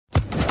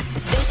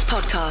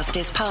podcast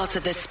is part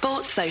of the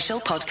Sports Social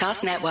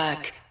Podcast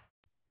Network.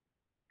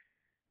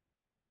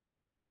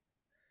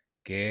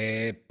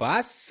 ¿Qué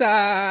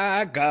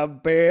pasa,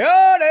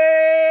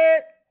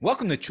 campeones?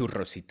 Welcome to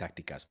Churros y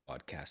Tácticas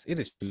podcast.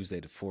 It is Tuesday,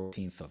 the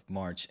 14th of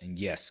March, and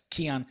yes,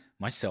 Kian,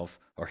 myself,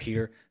 are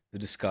here to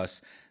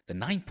discuss the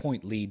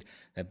 9-point lead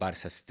that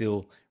Barca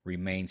still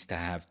remains to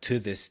have to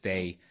this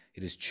day.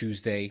 It is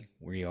Tuesday.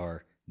 We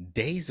are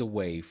days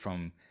away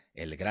from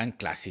El Gran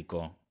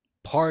Clásico,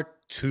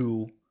 part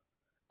 2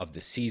 of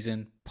the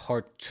season,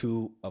 part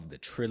 2 of the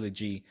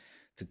trilogy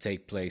to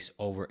take place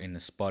over in the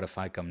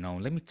Spotify Camp Nou.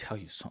 Let me tell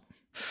you something.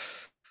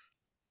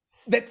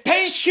 The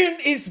tension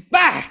is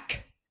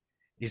back.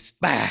 It's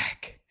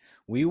back.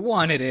 We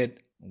wanted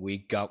it. We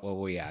got what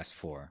we asked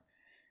for.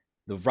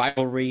 The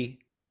rivalry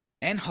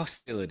and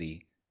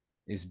hostility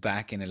is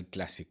back in El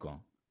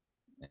Clásico.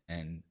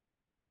 And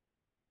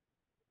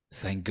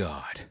thank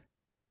God.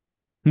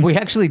 We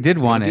actually did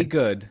want it. Be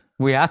good.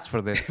 We asked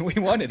for this. We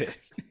wanted it.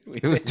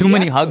 It was too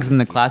many hugs in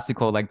the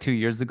Clásico like 2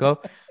 years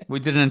ago. We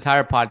did an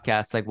entire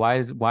podcast. Like,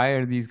 why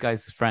are these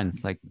guys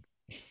friends? Like,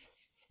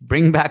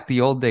 bring back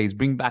the old days.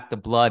 Bring back the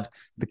blood,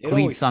 the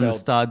cleats on the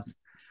studs,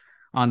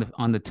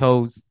 on the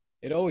toes.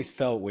 It always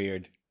felt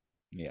weird.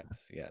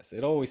 Yes.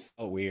 It always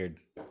felt weird.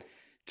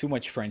 Too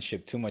much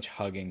friendship, too much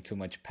hugging, too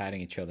much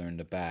patting each other in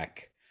the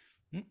back.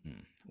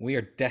 We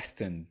are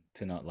destined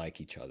to not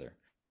like each other,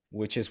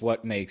 which is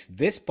what makes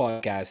this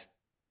podcast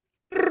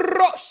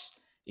Churros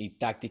y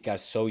Tácticas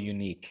so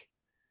unique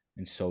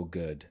and so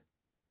good.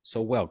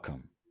 So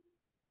welcome.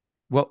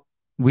 Well,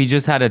 we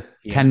just had a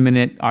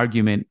 10-minute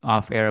argument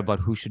off air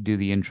about who should do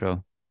the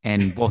intro,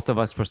 and both of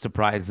us were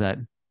surprised that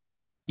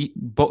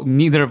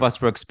neither of us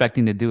were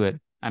expecting to do it.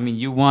 I mean,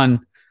 you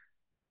won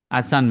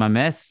Asan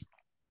Mames,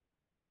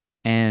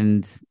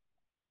 and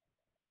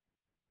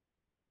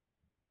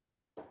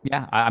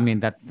yeah, I mean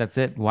that's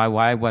it.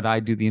 Why would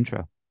I do the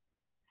intro?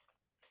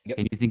 Yep.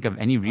 Can you think of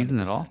any reason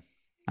 100%. At all?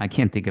 I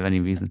can't think of any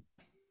reason.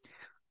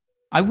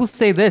 I will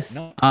say this.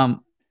 No.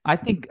 I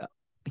think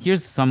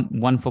here's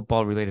one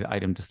football related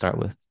item to start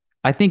with.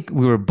 I think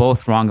we were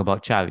both wrong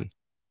about Xavi.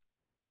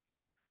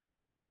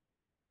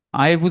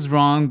 I was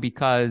wrong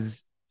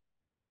because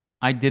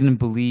I didn't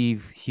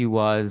believe he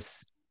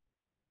was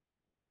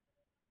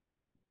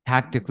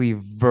tactically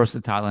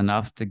versatile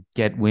enough to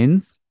get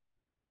wins.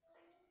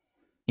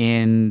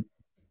 And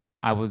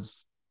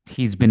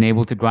he's been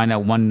able to grind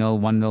out 1-0, 1-0,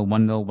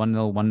 1-0,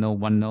 1-0, 1-0,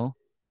 1-0,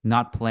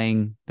 not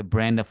playing the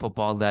brand of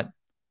football that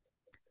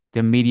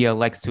the media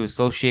likes to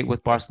associate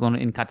with Barcelona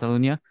in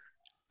Catalonia.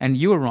 And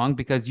you were wrong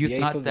because you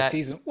thought that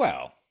season.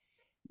 Well,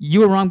 you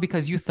were wrong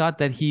because you thought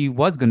that he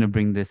was going to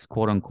bring this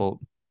quote unquote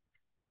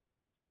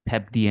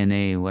Pep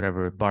DNA,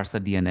 whatever, Barca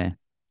DNA.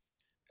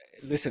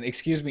 Listen,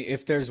 excuse me.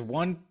 If there's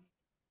one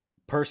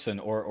person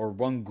or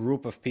one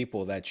group of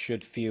people that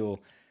should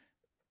feel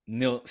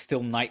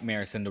still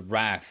nightmares in the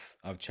wrath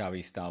of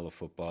Xavi's style of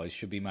football, it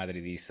should be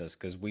Madridistas,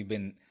 because we've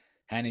been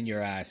handing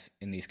your ass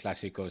in these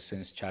Clásicos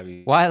since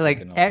Xavi. Why?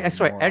 Like, I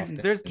swear,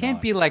 there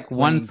can't be like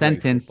one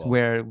sentence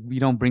where we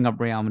don't bring up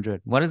Real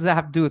Madrid. What does that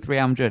have to do with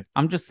Real Madrid?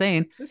 I'm just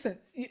saying. Listen,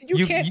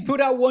 you can't put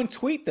out one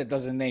tweet that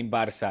doesn't name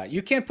Barca.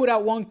 You can't put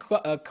out one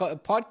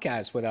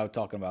podcast without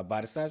talking about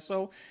Barca.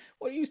 So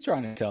what are you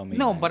trying to tell me?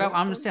 No, but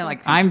I'm just saying,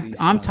 like,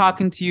 I'm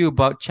talking to you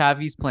about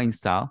Xavi's playing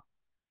style,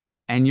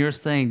 and you're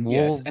saying, well,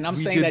 yes, and I'm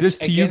saying that this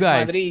to you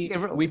guys.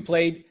 Madrid, we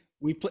played.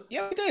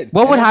 Yeah, we did.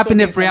 What would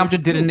happen if Real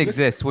Madrid didn't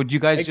exist? Would you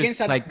guys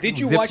just like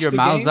zip your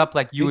mouths up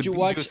like you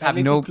would just have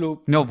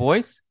no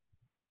voice?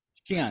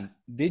 Kian,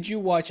 did you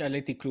watch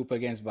Athletic Club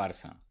against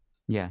Barca?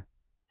 Yeah.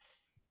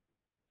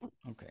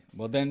 Okay.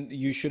 Well, then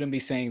you shouldn't be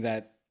saying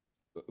that,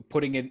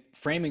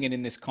 framing it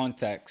in this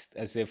context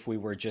as if we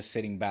were just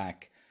sitting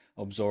back,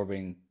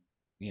 absorbing.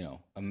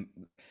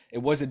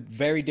 It was a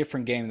very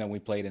different game than we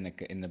played in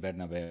the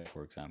Bernabeu,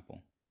 for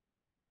example.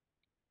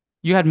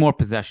 You had more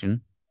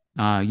possession.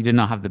 You did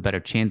not have the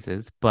better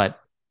chances, but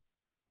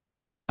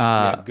we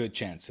had good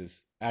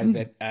chances, as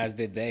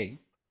did they.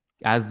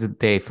 As did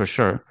they, for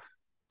sure.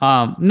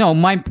 No,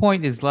 my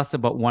point is less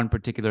about one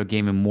particular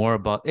game and more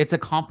about it's a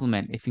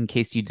compliment. If in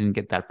case you didn't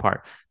get that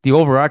part, the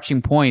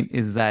overarching point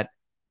is that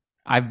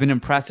I've been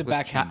impressed. It's a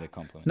backhanded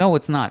compliment. No,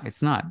 it's not.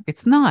 It's not.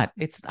 It's not.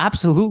 It's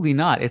absolutely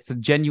not. It's a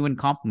genuine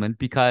compliment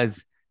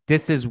because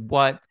this is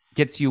what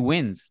gets you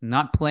wins.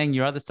 Not playing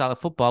your other style of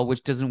football,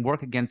 which doesn't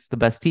work against the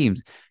best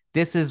teams.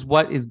 This is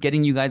what is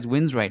getting you guys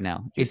wins right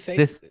now. This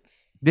is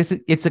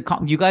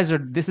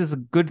a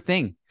good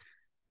thing.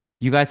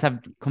 You guys have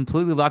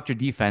completely locked your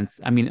defense.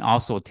 I mean,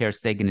 also Ter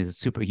Stegen is a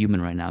superhuman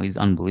right now. He's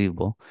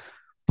unbelievable.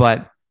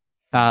 But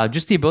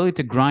just the ability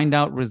to grind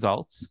out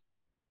results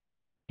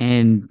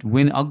and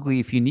win ugly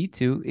if you need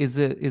to is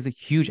a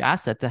huge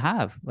asset to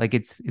have. Like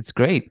it's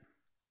great.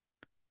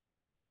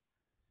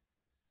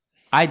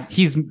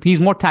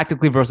 He's more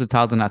tactically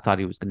versatile than I thought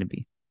he was going to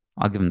be.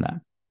 I'll give him that.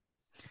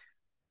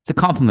 It's a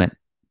compliment.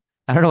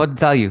 I don't know what to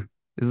tell you.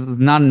 This is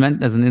not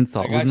meant as an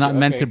insult. It was not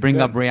meant to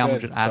bring up Real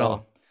Madrid at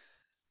all.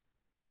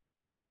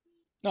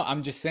 No,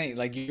 I'm just saying,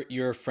 like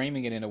you're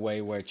framing it in a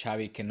way where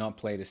Xavi cannot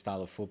play the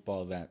style of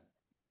football that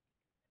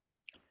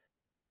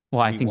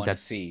Well, I we think want to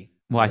that's see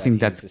well, or I that think he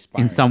that's is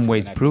in aspiring some to,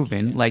 ways and I think he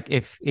proven. can. Like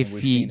And if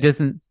we've he seen it.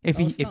 doesn't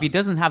No, it's if he not.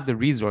 doesn't have the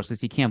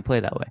resources, he can't play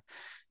that way.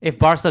 If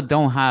Barca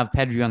don't have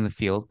Pedri on the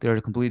field, they're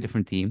a completely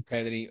different team.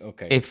 Pedri,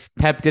 okay, If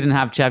Pep didn't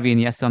have Xavi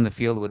and Iniesta on the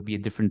field, it would be a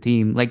different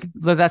team. Like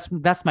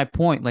that's my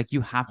point. Like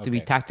you have to be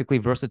okay. tactically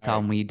All versatile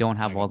right, when you don't I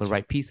have all the got you.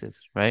 right pieces,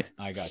 right?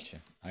 I got you.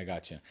 I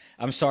got you.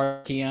 I'm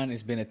sorry, Keon.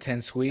 It's been a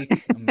tense week.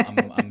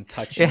 I'm It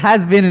touching.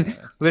 has been.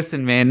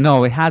 Listen, man.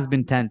 No, it has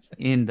been tense,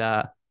 and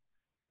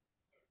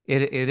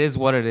it is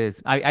what it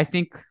is. I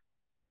think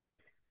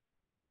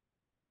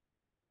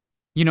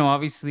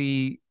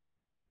obviously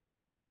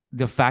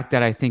the fact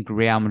that I think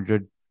Real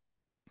Madrid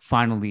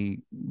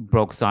finally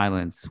broke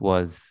silence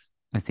was,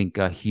 I think,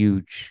 a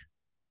huge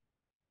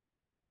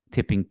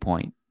tipping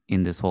point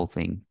in this whole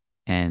thing,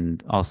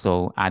 and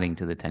also adding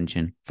to the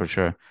tension for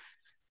sure.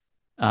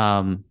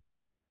 Um,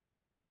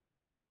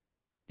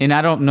 and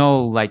I don't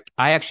know, like,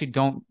 I actually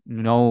don't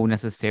know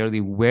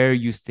necessarily where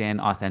you stand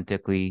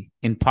authentically,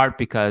 in part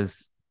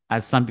because,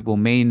 as some people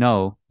may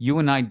know, you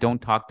and I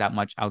don't talk that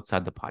much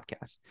outside the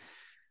podcast.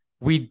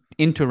 We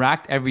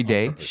interact every On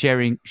day, purpose.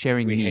 sharing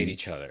We hate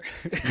each memes. other.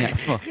 Yeah,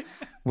 well,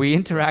 we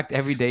interact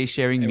every day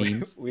sharing And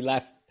memes, we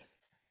laugh.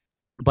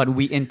 but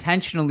we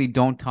intentionally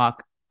don't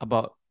talk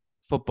about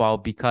football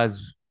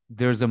because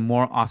there's a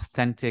more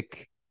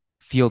authentic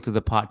feel to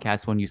the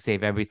podcast when you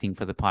save everything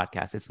for the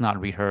podcast. It's not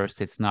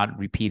rehearsed, it's not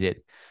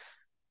repeated.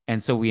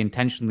 And so we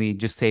intentionally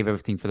just save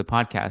everything for the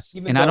podcast.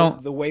 Even And I though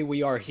don't, the way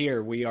we are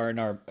here, we are in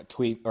our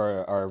tweet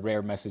or our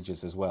rare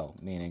messages as well.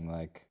 Meaning,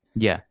 like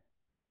yeah,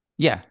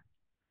 yeah.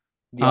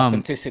 the Um,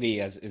 authenticity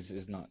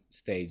is not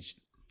staged.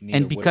 Neither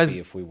and would it be because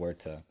if we were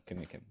to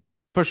communicate.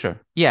 for sure,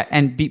 yeah.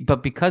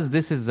 But because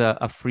this is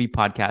a free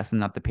podcast and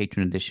not the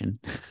patron edition,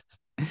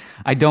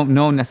 I don't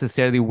know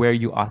necessarily where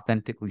you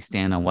authentically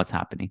stand on what's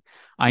happening.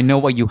 I know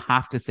what you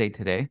have to say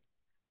today.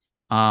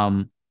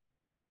 Um,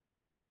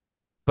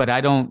 but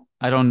I don't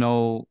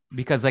know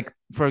because, like,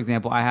 for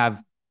example, I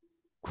have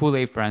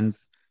Kool-Aid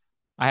friends.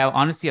 I have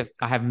honestly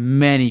I have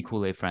many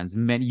Kool-Aid friends.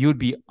 Many, you'd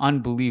be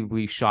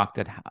unbelievably shocked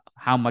at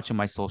how much of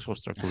my social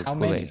circle is How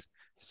Kool-Aid. many?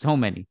 So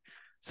many.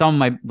 Some of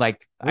my,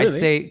 like, I'd Really?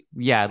 say,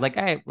 yeah, like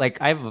I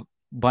have a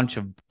bunch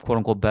of quote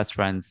unquote best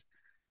friends.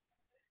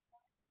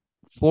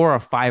 4 or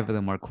 5 of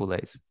them are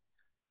Kool-Aids.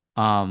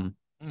 Um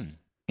Mm.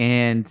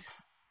 and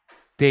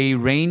they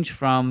range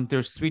from,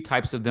 there's 3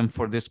 types of them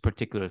for this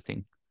particular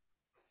thing.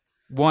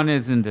 One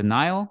is in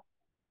denial,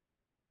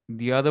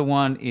 the other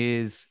one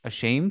is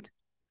ashamed,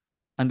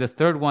 and the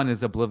third one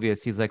is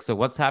oblivious. He's like, so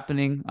what's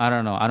happening? I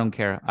don't know. I don't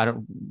care.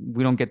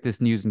 We don't get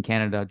this news in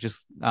Canada.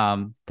 Just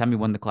tell me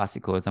when the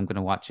Classico is. I'm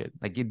gonna watch it.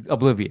 Like, it's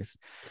oblivious.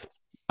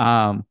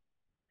 Um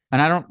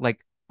and I don't like,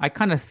 I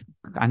kind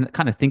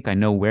of think I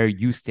know where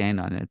you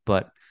stand on it,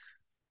 but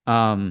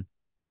um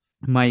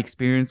my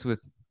experience with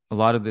a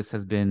lot of this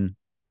has been,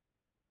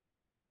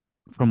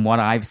 from what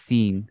I've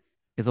seen,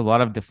 is a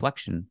lot of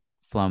deflection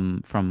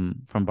from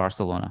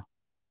Barcelona.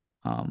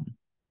 Um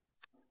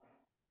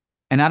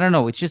and I don't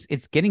know,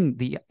 it's getting,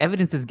 the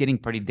evidence is getting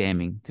pretty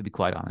damning, to be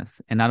quite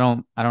honest. And I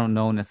don't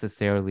know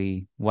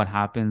necessarily what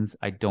happens.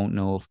 I don't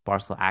know if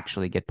Barca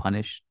actually get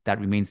punished. That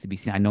remains to be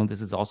seen. I know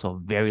this is also a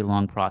very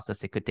long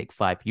process. It could take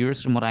 5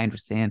 years, from what I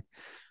understand.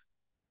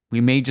 We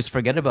may just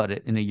forget about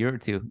it in a year or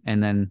two,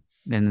 and then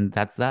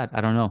that's that.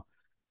 I don't know.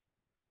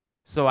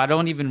 So I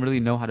don't even really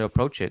know how to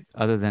approach it,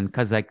 other than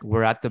because, like,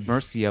 we're at the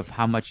mercy of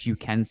how much you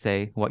can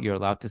say, what you're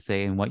allowed to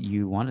say, and what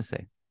you want to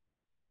say.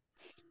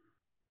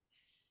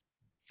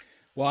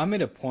 Well, I'm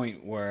at a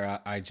point where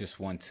I just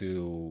want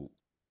to.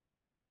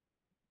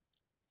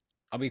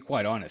 I'll be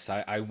quite honest.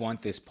 I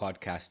want this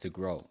podcast to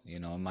grow. You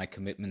know, my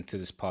commitment to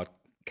this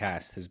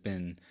podcast has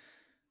been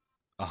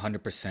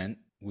 100%.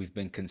 We've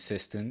been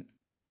consistent.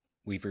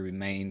 We've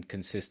remained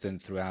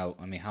consistent throughout.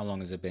 I mean, how long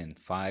has it been?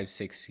 5,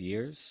 6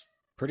 years?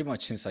 Pretty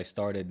much since I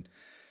started.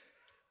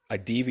 I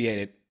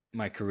deviated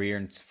my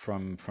career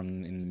from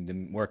in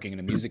the, working in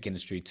the music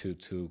industry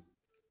to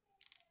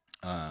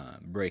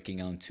breaking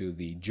onto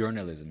the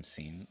journalism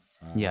scene.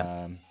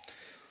 Yeah.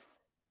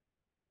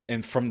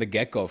 And from the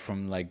get go,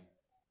 from like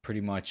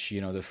pretty much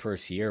the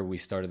first year we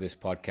started this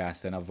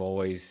podcast, and I've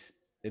always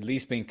at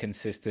least been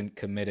consistent,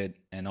 committed,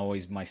 and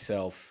always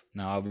myself.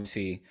 Now,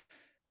 obviously,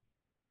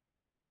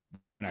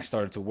 when I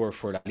started to work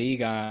for La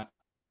Liga,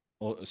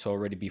 so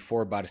already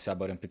before Barca,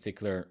 but in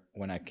particular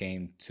when I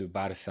came to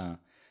Barca,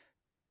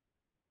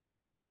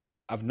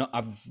 I've not,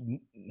 I've,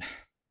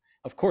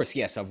 of course,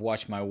 yes, I've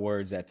watched my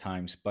words at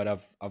times, but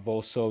I've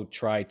also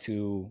tried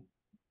to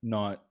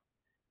not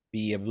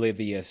be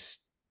oblivious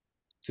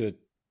to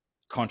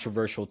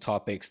controversial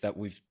topics that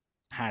we've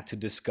had to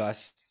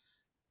discuss.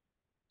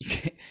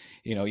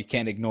 You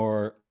can't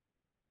ignore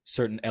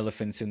certain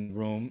elephants in the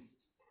room,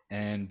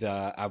 and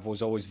I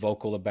was always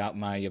vocal about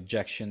my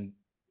objection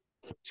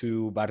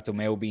to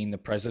Bartomeu being the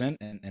president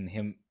and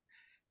him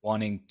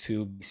wanting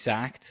to be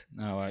sacked.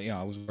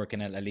 I was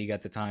working at La Liga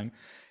at the time,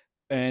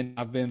 And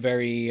I've been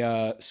very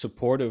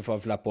supportive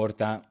of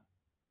Laporta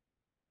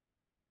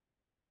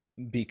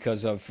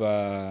because of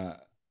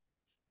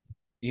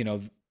you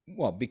know,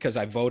 well, because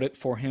I voted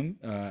for him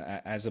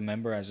as a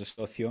member, as a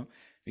socio,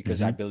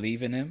 because I Mm-hmm.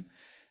 believe in him,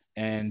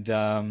 and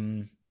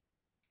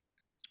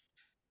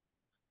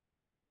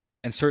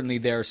certainly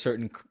there are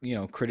certain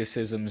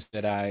criticisms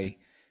that I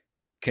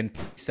can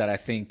place that I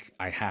think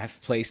I have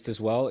placed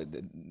as well.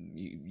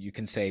 You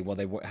can say, well,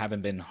 they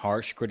haven't been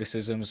harsh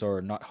criticisms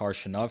or not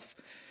harsh enough,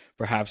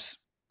 perhaps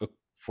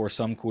for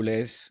some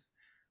culés.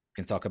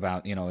 Can talk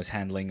about his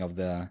handling of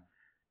the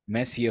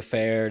Messi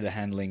affair, the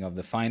handling of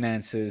the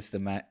finances,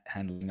 the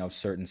handling of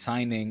certain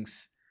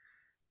signings.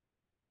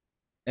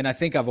 And I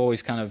think I've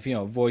always kind of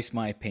voiced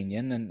my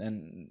opinion,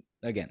 and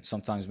again,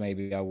 sometimes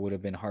maybe I would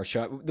have been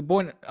harsher. The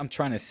point I'm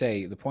trying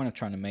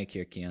to make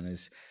here, Kian,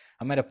 is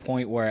I'm at a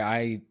point where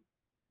I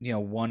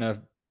want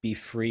to be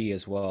free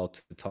as well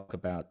to talk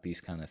about these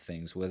kind of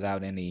things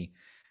without any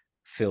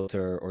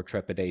filter or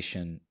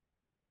trepidation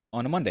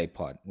on a Monday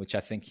pod, which I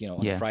think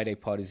on a Yeah. Friday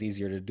pod is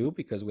easier to do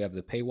because we have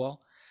the paywall.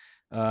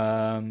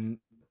 um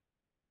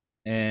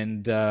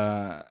and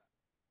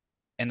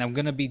I'm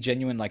gonna be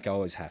genuine like I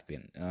always have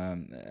been.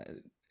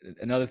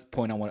 Another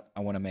point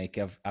I want to make: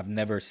 I've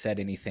never said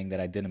anything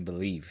that I didn't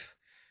believe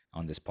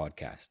on this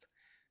podcast,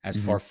 as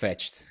Mm-hmm. far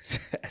fetched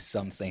as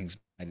some things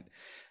might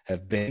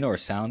have been or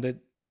sounded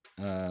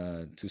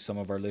to some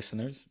of our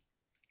listeners.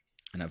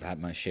 And I've had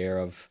my share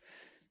of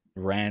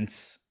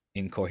rants,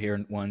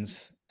 incoherent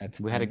ones at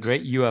We had a times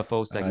great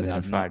UFO segment that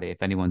on have not Friday,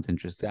 if anyone's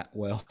interested. sat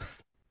well.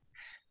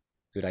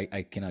 Dude,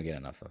 I cannot get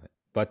enough of it.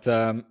 But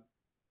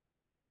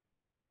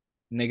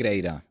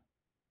Negreira,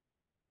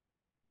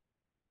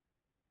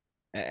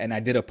 and I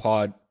did a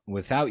pod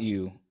without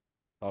you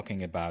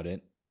talking about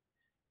it,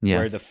 Yeah.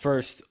 where the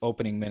first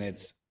opening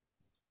minutes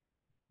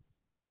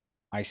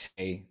I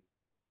state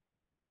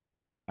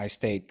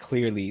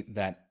clearly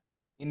that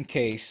in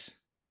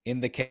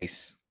the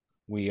case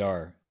we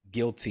are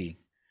guilty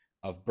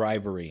of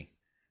bribery,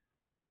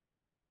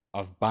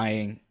 of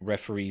buying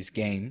referees'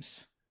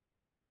 games,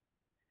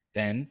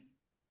 then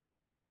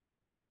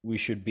we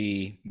should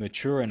be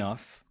mature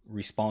enough,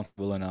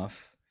 responsible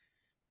enough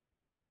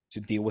to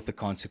deal with the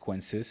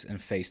consequences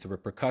and face the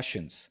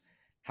repercussions,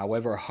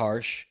 however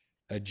harsh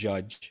a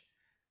judge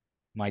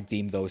might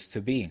deem those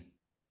to be.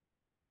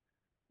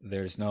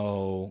 There's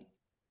no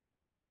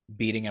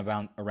beating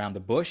around the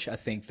bush. I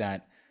think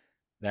that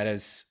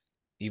is,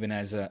 even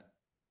as an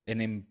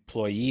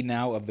employee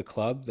now of the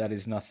club, that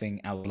is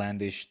nothing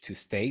outlandish to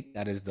state.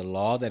 That is the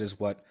law. That is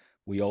what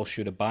we all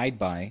should abide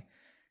by.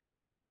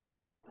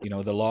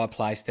 The law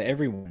applies to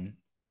everyone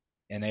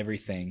and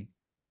everything.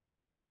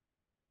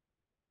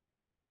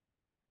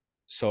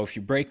 So if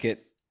you break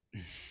it,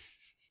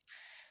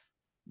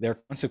 there are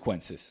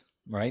consequences,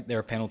 right? There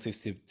are penalties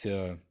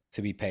to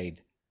be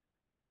paid.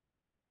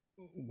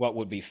 What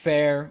would be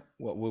fair?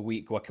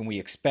 What can we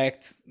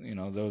expect?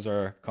 Those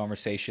are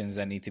conversations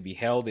that need to be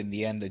held. In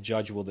the end, the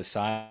judge will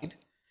decide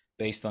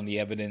based on the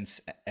evidence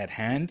at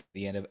hand,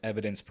 the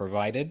evidence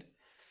provided.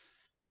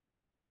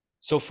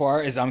 So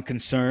far as I'm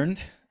concerned,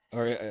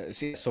 or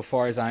so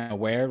far as I'm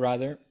aware,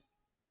 rather,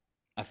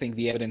 I think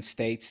the evidence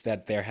states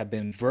that there have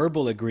been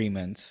verbal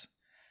agreements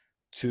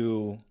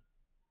to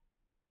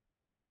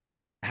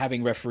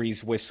having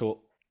referees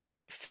whistle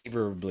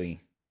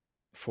favorably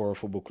for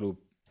Football Club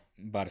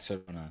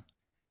Barcelona.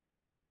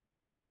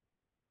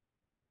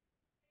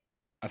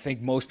 I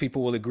think most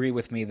people will agree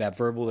with me that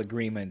verbal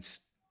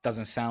agreements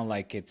doesn't sound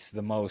like it's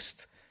the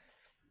most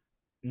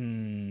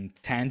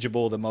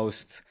tangible, the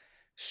most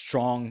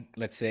strong,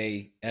 let's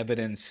say,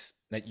 evidence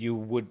that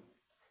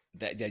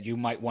you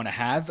might want to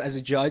have as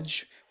a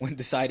judge when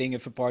deciding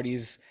if a party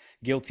is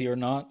guilty or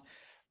not.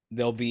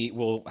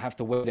 We'll have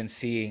to wait and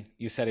see.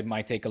 You said it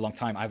might take a long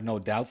time. I have no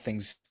doubt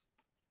things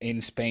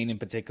in Spain in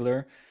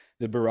particular,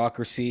 the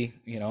bureaucracy,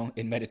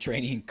 in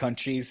Mediterranean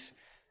countries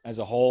as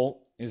a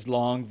whole is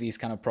long. These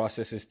kind of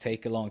processes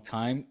take a long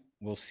time.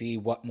 We'll see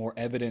what more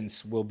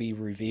evidence will be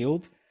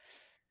revealed.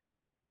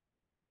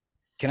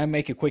 Can I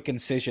make a quick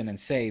incision and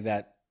say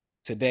that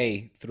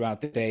today,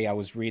 throughout the day, I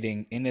was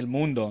reading in El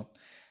Mundo,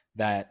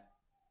 that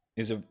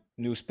is a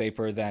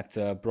newspaper that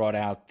brought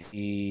out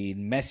the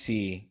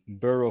Messi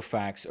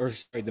Burofax, or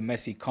sorry, the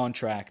Messi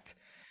contract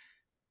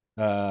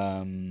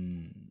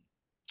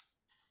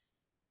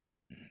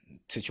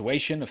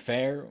situation,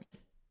 affair.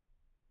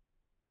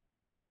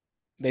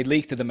 They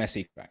leaked the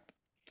Messi contract.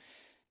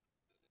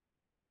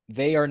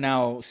 They are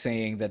now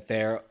saying that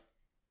there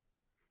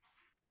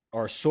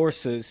are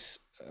sources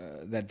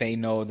that they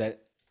know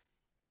that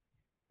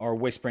are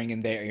whispering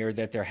in their ear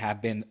that there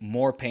have been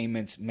more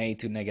payments made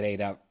to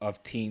Negreira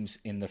of teams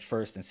in the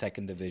first and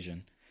second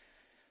division.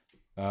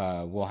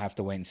 We'll have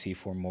to wait and see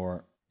for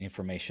more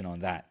information on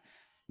that.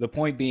 The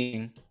point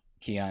being,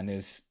 Kian,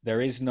 is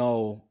there is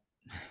no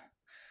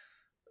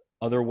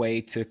other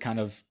way to kind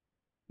of,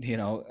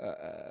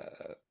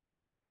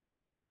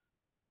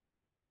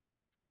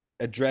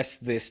 address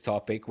this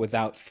topic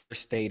without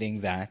first stating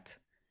that,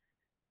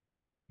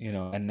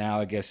 and now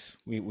I guess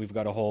we've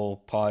got a whole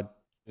pod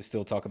to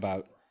still talk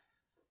about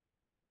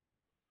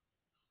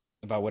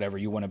whatever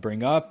you want to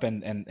bring up,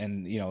 and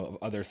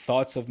other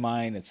thoughts of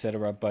mine,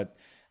 etc. But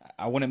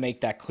I want to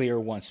make that clear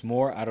once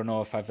more. I don't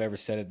know if I've ever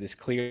said it this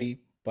clearly,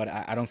 but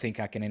I don't think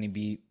I can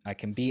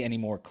be any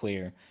more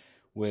clear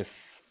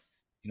with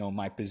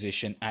my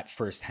position at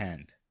first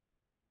hand.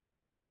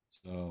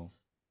 So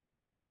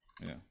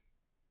yeah.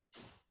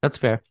 That's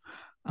fair.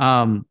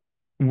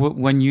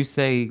 When you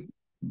say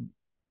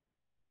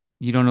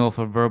you don't know if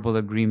a verbal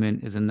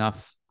agreement is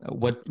enough,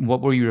 what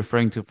were you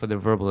referring to for the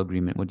verbal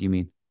agreement? What do you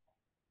mean?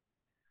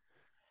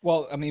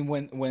 Well, I mean,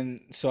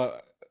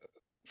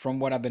 from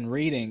what I've been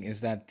reading is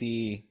that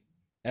the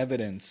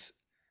evidence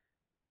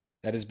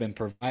that has been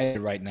provided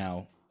right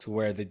now to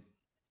where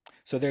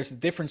so there's a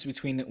difference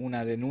between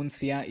una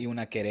denuncia y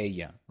una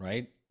querella,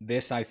 right?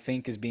 This, I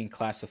think, is being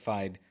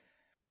classified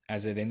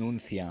as a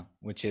denuncia,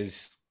 which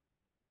is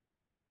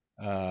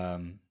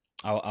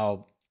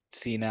I'll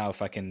see now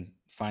if I can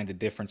find the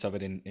difference of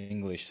it in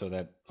English so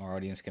that our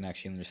audience can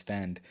actually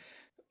understand.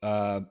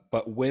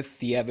 But with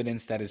the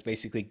evidence that is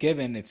basically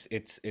given,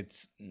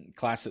 it's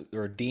class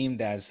or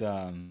deemed as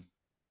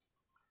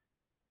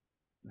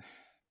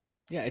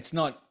it's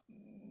not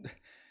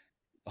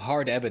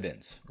hard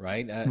evidence,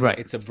 right? Right.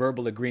 It's a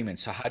verbal agreement.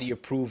 So how do you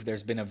prove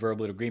there's been a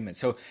verbal agreement?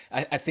 So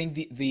I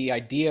think the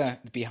idea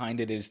behind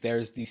it is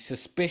there's the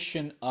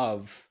suspicion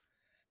of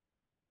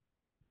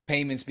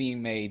payments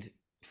being made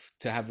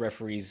to have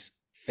referees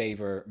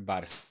favor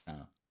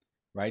Barca,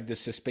 right? The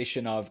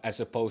suspicion of, as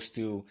opposed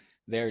to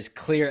there's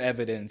clear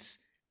evidence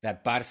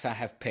that Barca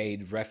have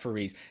paid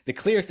referees. The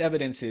clearest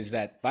evidence is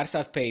that Barca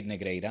have paid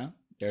Negreira.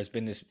 There's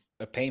been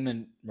a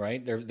payment,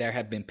 right? There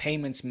have been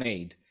payments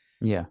made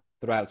Yeah.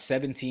 throughout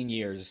 17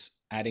 years,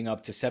 adding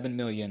up to 7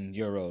 million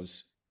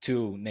euros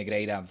to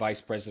Negreira,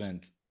 vice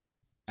president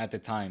at the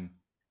time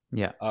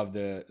Yeah. of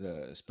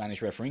the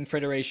Spanish Refereeing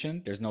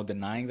Federation. There's no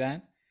denying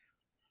that.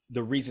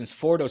 The reasons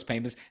for those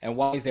payments, and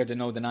why is there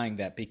no denying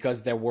that?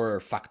 Because there were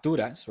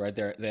facturas, right?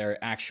 There are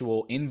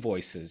actual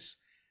invoices.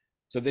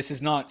 So this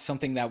is not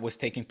something that was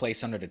taking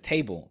place under the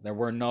table. There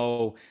were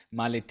no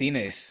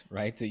maletines,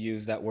 right? To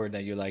use that word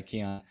that you like,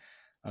 Kian,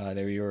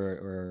 there you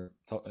were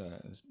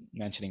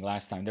mentioning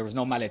last time. There was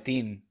no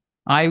maletin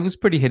I was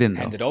pretty hidden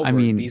though. handed I over.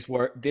 mean, This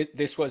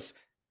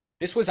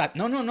was at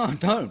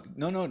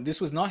no. This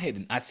was not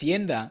hidden.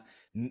 Hacienda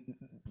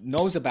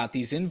knows about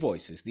these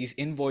invoices. These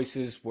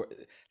invoices were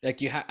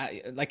like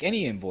like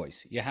any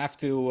invoice, you have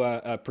to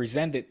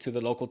present it to the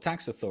local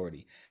tax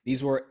authority.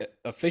 These were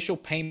official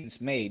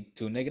payments made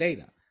to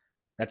Negreira.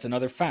 That's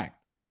another fact.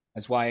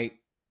 That's why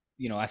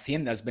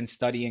Hacienda has been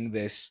studying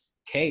this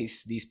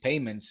case, these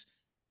payments,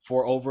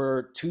 for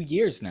over 2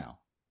 years now.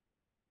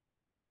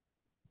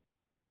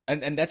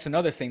 And that's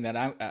another thing that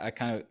I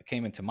kind of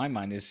came into my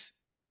mind is,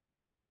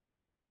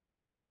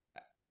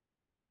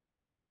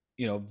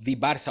 the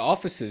Barca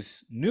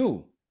offices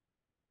knew,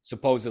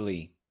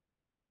 supposedly,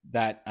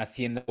 that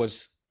Hacienda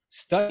was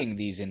studying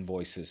these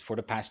invoices for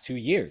the past 2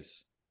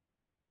 years.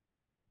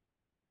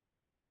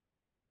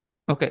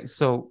 okay,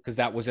 so because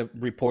that was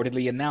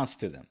reportedly announced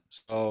to them.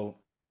 So,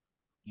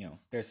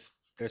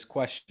 there's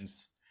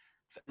questions.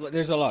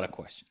 There's a lot of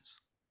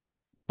questions.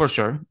 for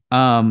sure.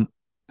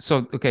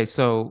 So okay,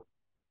 so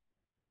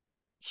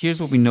here's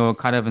what we know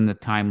kind of in the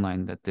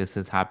timeline that this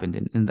has happened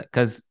in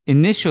because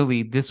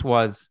initially this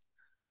was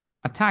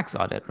a tax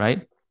audit,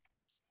 right?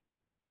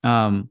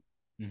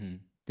 Mm-hmm.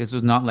 This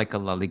was not like a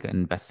La Liga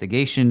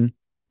investigation.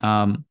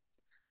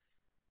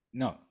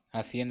 No,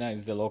 Hacienda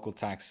is the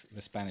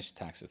the Spanish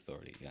tax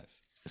authority.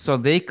 Yes. So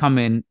they come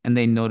in and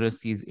they notice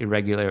these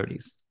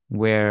irregularities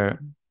where,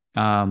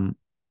 and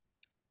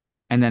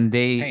then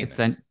they sent,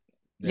 Payments.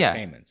 They're yeah,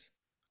 payments,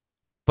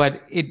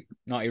 but it,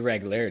 not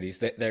irregularities.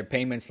 They're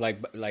payments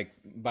like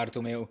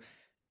Bartomeu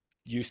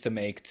used to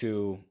make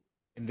to.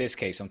 In this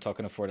case, I'm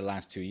talking for the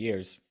last 2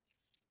 years.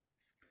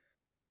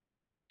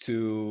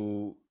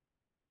 To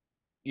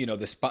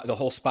the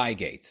whole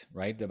Spygate,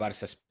 right? The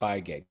Barca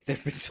Spygate. There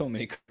have been so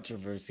many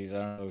controversies. I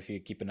don't know if you're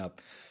keeping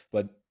up,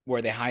 but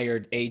where they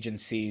hired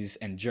agencies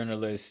and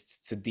journalists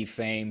to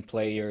defame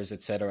players,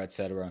 etc.,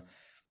 etc.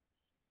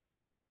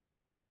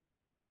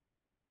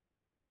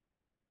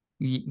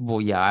 well,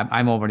 yeah,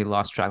 I'm already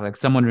lost track. Like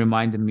someone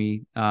reminded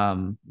me,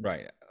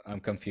 Right. I'm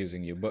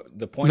confusing you, but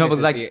the point no, is,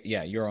 but like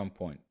yeah, you're on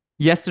point.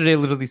 yesterday,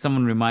 literally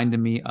someone reminded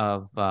me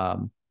of,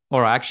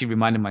 or I actually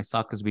reminded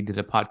myself because we did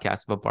a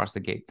podcast about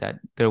BarcaGate that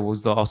there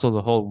was also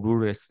the whole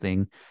Ruris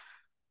thing,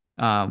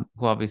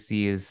 who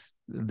obviously is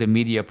the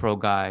media pro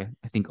guy,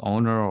 I think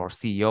owner or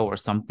CEO or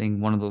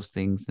something, one of those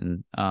things,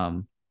 and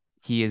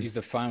He's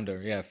the founder,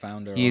 yeah,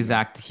 founder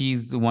owner.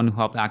 he's the one who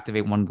helped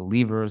activate one of the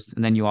levers,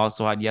 and then you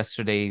also had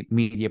yesterday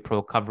media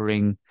pro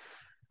covering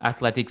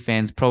athletic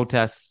fans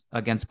protests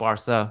against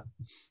Barca.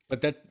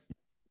 But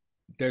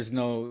there's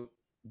no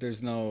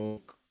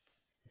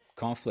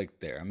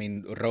conflict there. I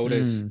mean,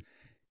 Rhodes Mm.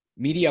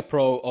 Media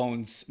Pro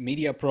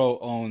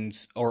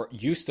owns, or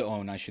used to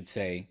own, I should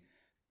say,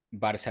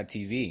 Barca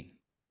TV.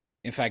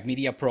 In fact,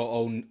 Media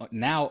Pro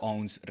now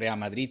owns Real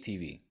Madrid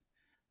TV.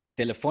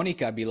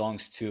 Telefonica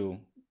belongs to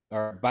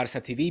or Barça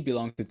TV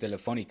belonged to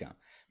Telefónica.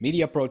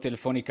 Media Pro,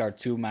 Telefónica are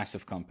two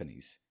massive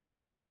companies.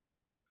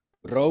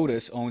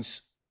 Rhodes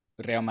owns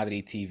Real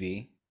Madrid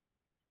TV,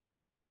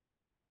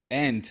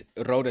 and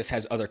Rhodes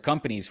has other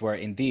companies where,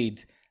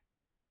 indeed,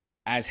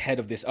 as head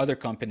of this other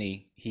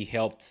company, he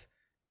helped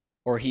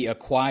or he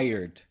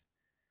acquired.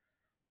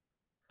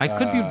 I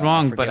could be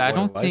wrong, but forget I what it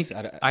don't was.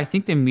 think I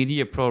think the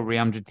Media Pro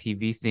Real Madrid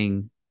TV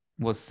thing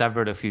was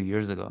severed a few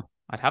years ago.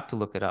 I'd have to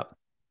look it up.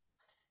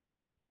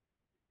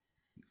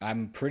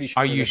 I'm pretty Are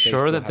sure you that they sure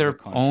still that have the they're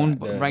contract, owned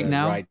the right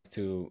now? right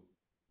to.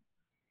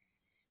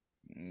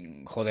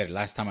 Joder,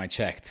 last time I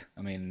checked.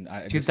 I mean,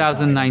 this is not. I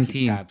don't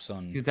keep 2019. tabs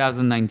on.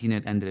 2019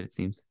 it ended, it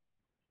seems.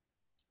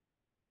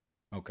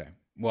 Okay.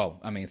 Well,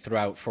 I mean,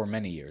 throughout for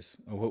many years.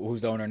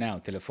 Who's the owner now?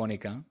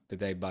 Telefonica? Did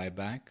they buy it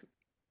back?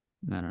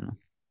 I don't know.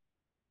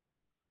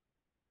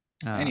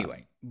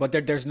 Anyway, but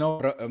there's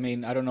no. I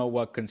mean, I don't know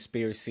what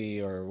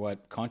conspiracy or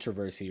what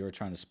controversy you're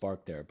trying to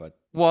spark there, but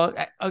Well,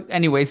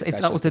 anyways,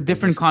 that's just it's a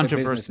different a businessman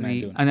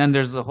controversy, doing it. and then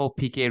there's the whole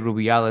PK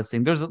Rubiales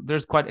thing.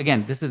 There's quite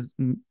again. This is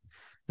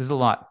a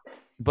lot,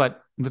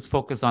 but let's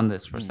focus on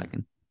this for a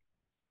second.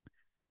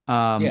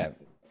 Yeah,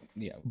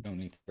 we don't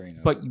need to bring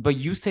up. But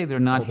you say they're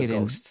not all the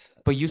hidden. ghosts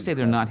But you from say the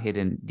they're not closet.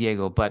 hidden,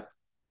 Diego. But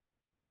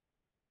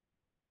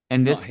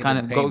and Not this kind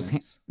hidden of goes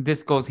payments.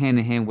 this goes hand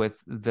in hand with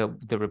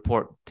the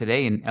report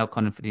today in El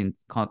Confidencial.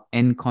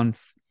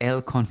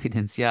 El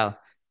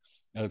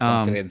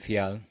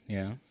Confidencial,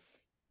 yeah.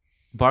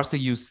 Barca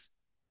used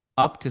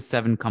up to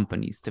 7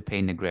 companies to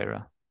pay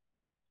Negreira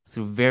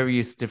through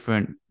various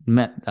different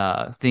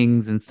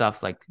things and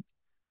stuff like.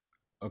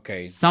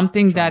 Okay.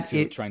 Something trying that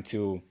to it trying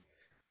to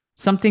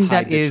something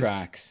hide that the is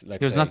tracks. Let's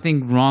there's say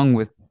nothing wrong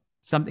with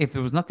some. If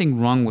there was nothing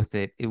wrong with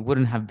it, it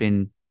wouldn't have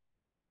been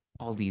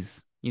all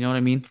these. You know what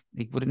I mean?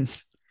 It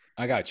wouldn't.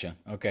 I gotcha.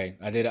 Okay,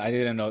 I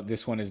didn't know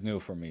this one is new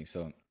for me.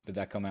 So did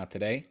that come out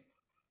today?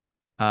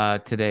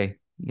 Today,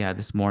 yeah,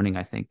 this morning,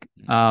 I think.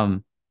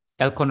 El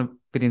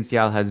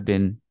Confidencial has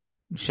been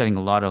shedding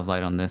a lot of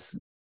light on this.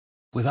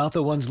 Without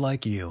the ones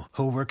like you,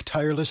 who work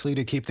tirelessly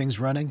to keep things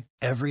running,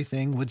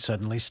 everything would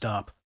suddenly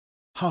stop.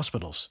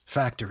 Hospitals,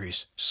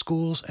 factories,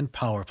 schools, and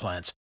power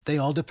plants, they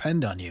all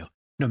depend on you.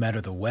 No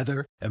matter the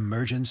weather,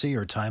 emergency,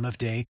 or time of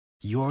day,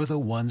 you're the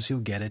ones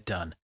who get it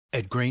done.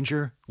 At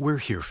Grainger, we're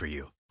here for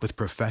you with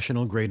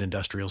professional-grade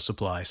industrial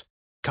supplies.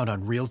 Count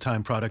on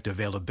real-time product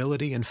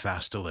availability and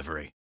fast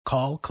delivery.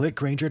 Call,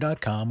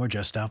 clickgrainger.com, or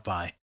just stop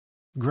by.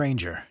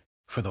 Grainger,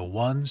 for the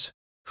ones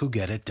who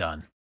get it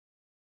done.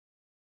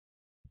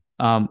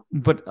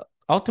 But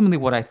ultimately,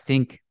 what I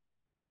think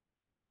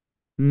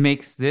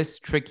makes this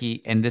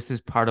tricky, and this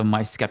is part of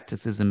my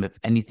skepticism if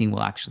anything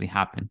will actually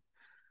happen,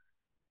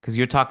 because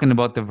you're talking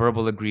about the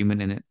verbal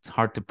agreement, and it's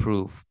hard to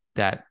prove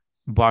that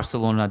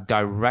Barcelona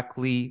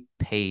directly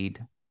paid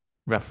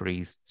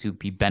referees to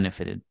be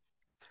benefited.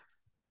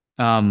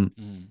 There's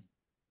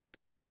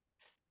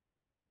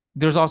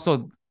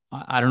also,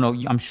 I don't know,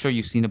 I'm sure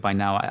you've seen it by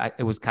now.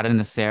 It was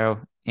Cadena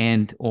Ser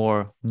and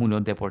or Mundo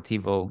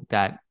Deportivo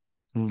that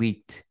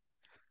leaked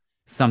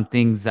some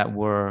things that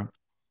were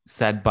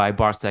said by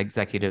Barca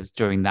executives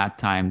during that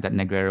time that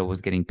Negreira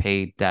was getting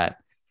paid, that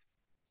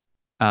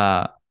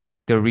the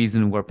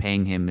reason we're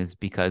paying him is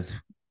because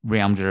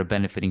Real Madrid are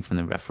benefiting from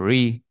the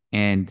referee,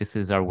 and this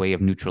is our way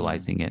of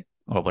neutralizing it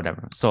or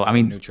whatever. So, I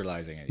mean,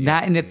 neutralizing it.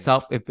 That in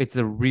itself, if it's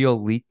a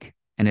real leak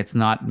and it's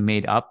not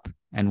made up,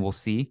 and we'll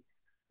see.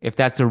 If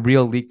that's a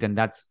real leak, then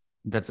that's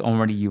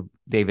already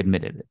they've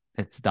admitted it.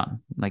 It's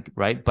done. Like,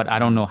 right? But I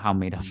don't know how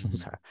made up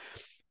those are.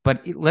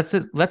 But let's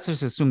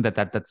just assume that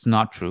that's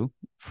not true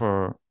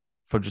for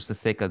just the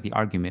sake of the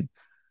argument.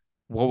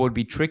 What would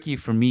be tricky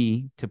for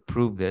me to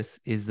prove this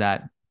is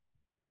that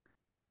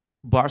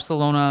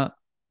Barcelona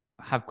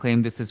have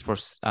claimed this is for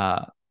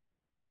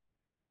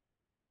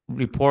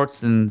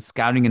reports and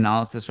scouting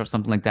analysis or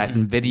something like that,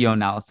 and video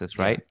analysis,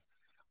 right? Yeah.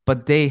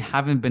 But they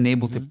haven't been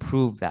able to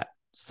prove that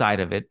side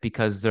of it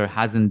because there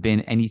hasn't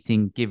been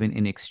anything given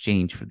in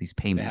exchange for these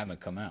payments. They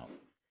haven't come out.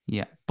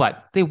 Yeah,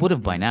 but they would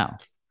have by now.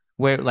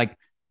 Where like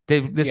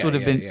this would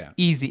have been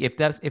easy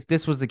if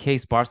this was the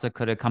case. Barca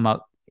could have come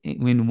out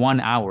in 1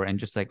 hour and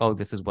just like, oh,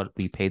 this is what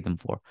we paid them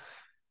for.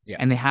 Yeah,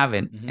 and they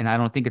haven't, and I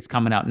don't think it's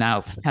coming out now.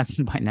 If it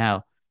hasn't by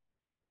now.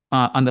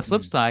 On the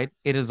flip side,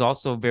 it is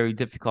also very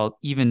difficult,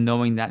 even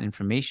knowing that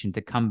information,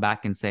 to come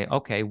back and say,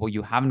 okay, well,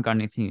 you haven't got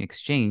anything in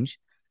exchange,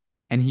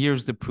 and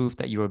here's the proof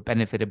that you were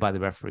benefited by the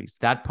referees.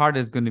 That part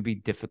is going to be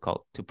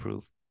difficult to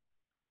prove.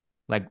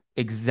 Like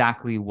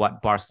exactly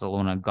what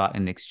Barcelona got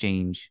in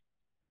exchange.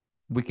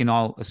 We can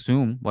all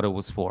assume what it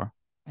was for,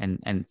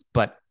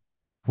 but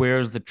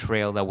where's the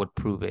trail that would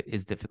prove it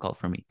is difficult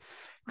for me.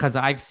 Because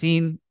I've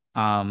seen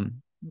Real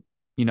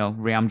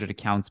Madrid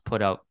accounts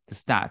put out the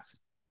stats.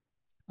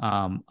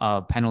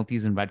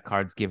 Penalties and red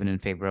cards given in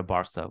favor of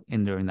Barca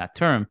during that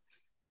term.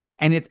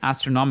 And it's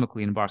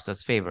astronomically in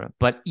Barca's favor.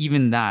 But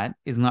even that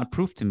is not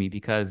proof to me,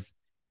 because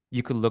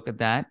you could look at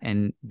that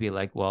and be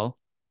like, well,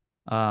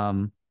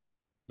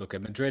 look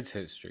at Madrid's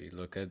history.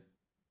 Look at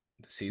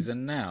the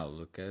season now.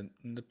 Look at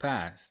the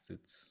past.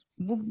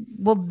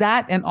 Well,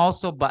 that and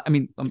also, but I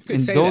mean, You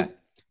could say that.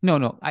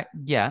 No,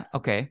 yeah,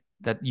 okay,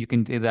 that you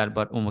can do that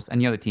about almost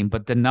any other team,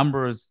 but the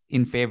numbers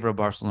in favor of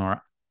Barcelona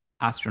are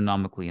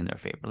astronomically in their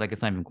favor. Like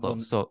it's not even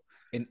close. Well,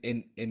 So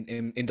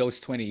in those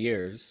 20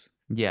 years,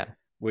 yeah,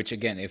 which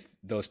again, if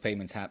those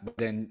payments happen, but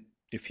then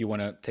if you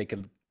want to take a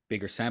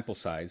bigger sample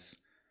size,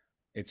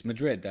 it's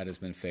Madrid that has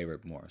been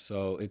favored more.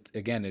 So it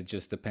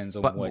just depends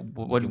on but what you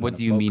what want do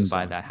to you mean focus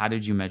by on. that? How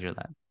did you measure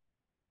that?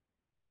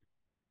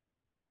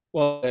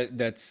 Well,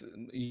 that's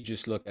you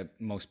just look at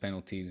most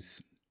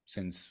penalties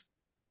since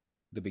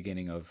the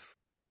beginning of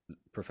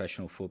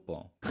professional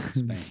football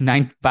in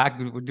Spain.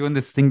 We're doing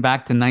this thing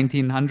back to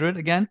 1900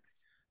 again.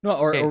 No,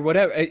 or Okay,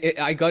 whatever.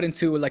 I got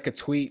into like a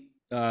tweet,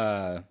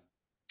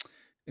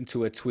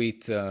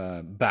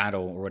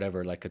 battle or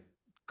whatever, like a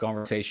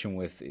conversation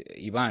with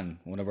Ivan,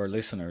 one of our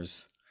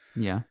listeners,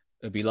 yeah,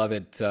 a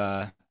beloved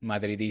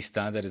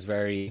Madridista that is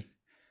very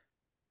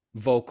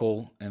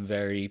vocal and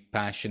very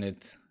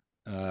passionate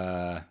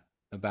uh,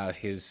 about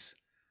his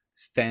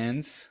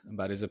stance,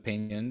 about his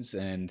opinions,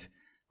 and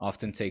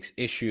often takes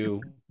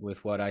issue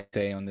with what I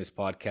say on this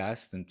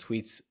podcast and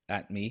tweets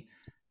at me,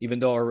 even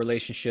though our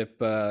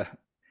relationship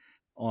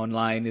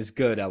online is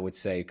good, I would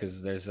say,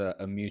 because there's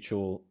a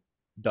mutual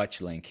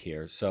Dutch link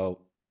here.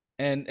 So,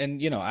 and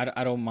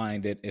I don't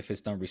mind it if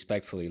it's done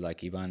respectfully,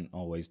 like Ivan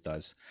always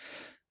does.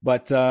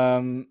 But he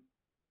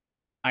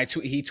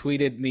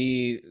tweeted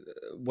me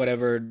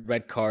whatever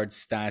red card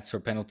stats or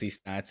penalty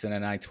stats, and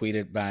then I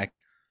tweeted back,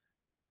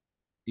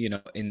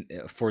 in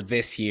for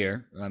this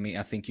year. I mean,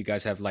 I think you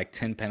guys have like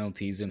 10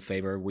 penalties in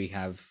favor. We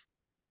have,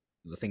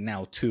 I think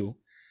now two.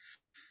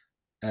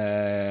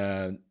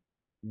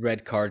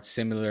 Red cards,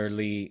 similar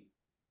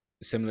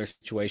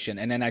situation,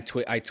 and then I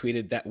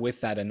tweeted that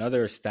with that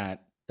another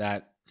stat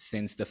that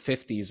since the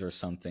 50s or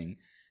something,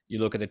 you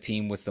look at the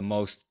team with the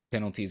most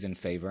penalties in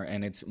favor,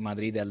 and it's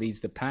Madrid that leads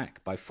the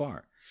pack by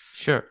far.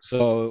 sure.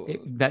 So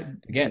That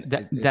again,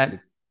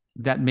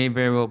 that may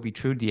very well be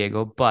true,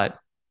 Diego. But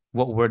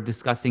what we're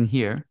discussing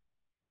here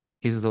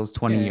is those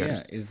 20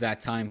 years, is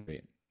that time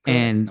period correct?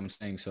 and I'm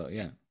saying so,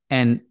 yeah.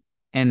 and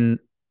and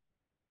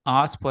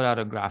Oz put out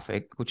a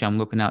graphic which I'm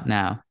looking at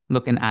now.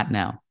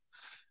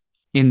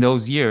 In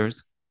those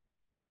years,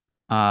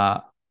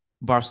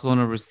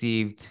 Barcelona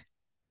received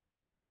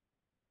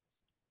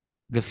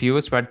the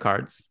fewest red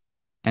cards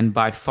and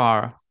by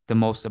far the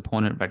most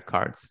opponent red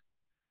cards.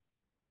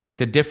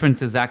 The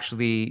difference is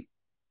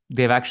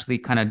they've actually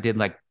kind of did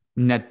like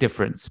net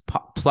difference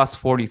plus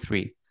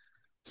 43.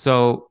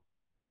 So,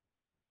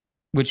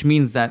 which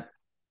means that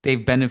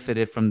they've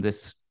benefited from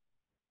this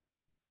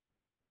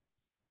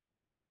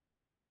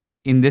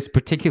in this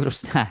particular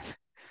stat.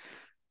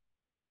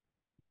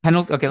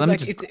 Penalty. Okay, let me Like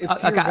just. if you're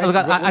red,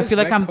 I feel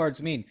like red I'm.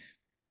 cards mean?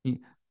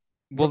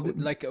 Well,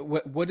 Like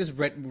what does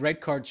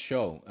red cards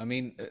show? I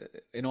mean,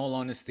 in all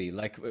honesty,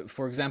 like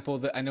for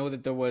example, I know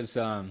that there was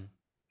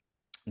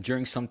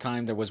during some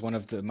time there was one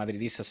of the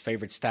Madridistas'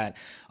 favorite stat.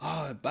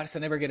 Oh, Barca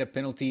never get a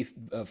penalty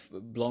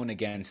blown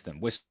against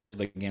them,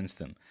 whistled against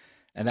them,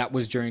 and that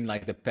was during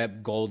like the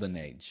Pep golden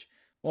age.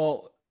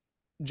 Well,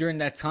 during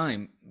that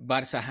time,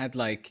 Barca had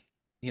like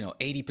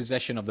 80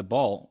 possession of the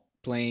ball,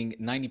 playing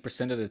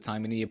 90% of the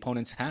time in the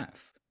opponent's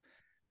half.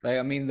 Like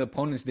I mean, the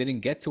opponents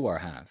didn't get to our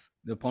half.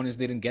 The opponents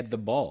didn't get the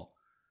ball.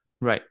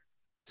 right.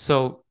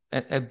 So,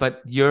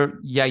 but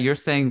you're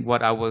saying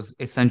what I was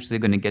essentially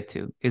going to get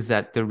to is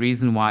that the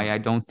reason why I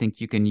don't think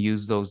you can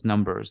use those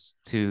numbers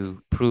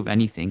to prove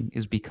anything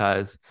is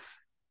because,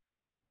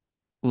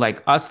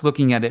 like us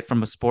looking at it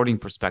from a sporting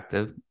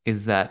perspective,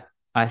 is that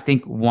I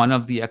think one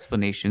of the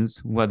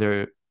explanations,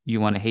 whether you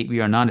want to hate me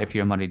or not, if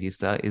you're a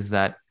Madridista, is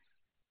that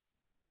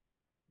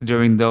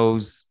during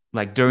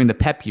the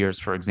Pep years,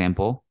 for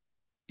example,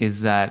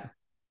 is that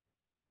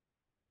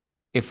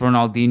if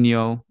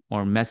Ronaldinho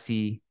or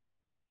Messi,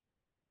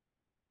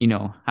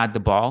 had the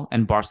ball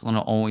and Barcelona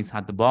always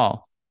had the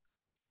ball,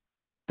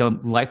 the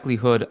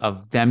likelihood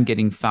of them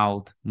getting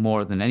fouled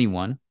more than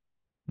anyone,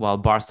 while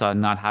Barca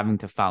not having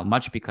to foul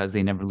much because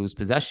they never lose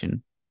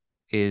possession,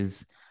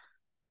 is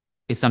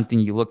something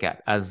you look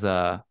at as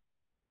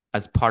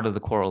part of the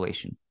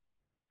correlation.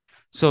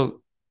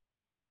 So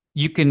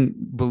you can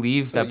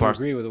believe So that you Barca.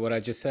 agree with what I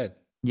just said?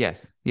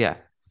 Yes, yeah.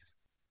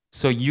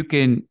 So you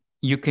can.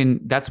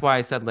 That's why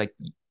I said like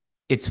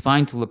it's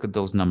fine to look at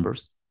those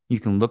numbers. You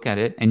can look at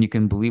it and you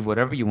can believe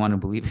whatever you want to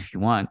believe if you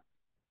want.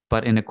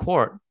 But in a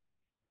court,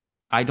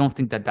 I don't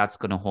think that that's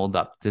going to hold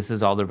up. This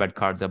is all the red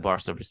cards that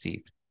Barca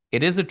received.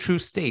 It is a true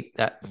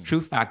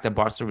true fact that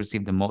Barca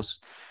received the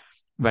most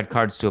red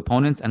cards to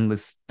opponents and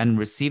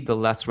received the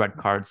least red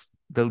cards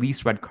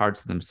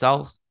to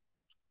themselves.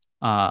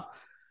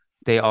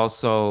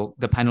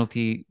 The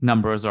penalty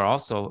numbers are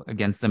also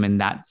against them in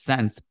that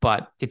sense,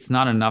 but it's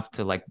not enough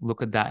to like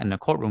look at that in a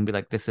courtroom and be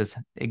like, this is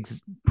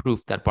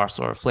proof that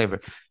Barca are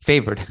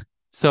favored.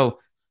 So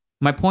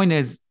my point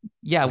is,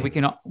 yeah, we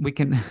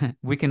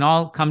can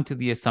all come to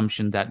the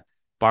assumption that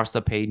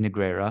Barca paid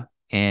Negreira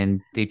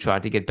and they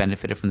tried to get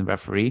benefited from the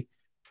referee,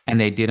 and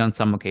they did on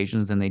some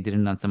occasions and they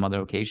didn't on some other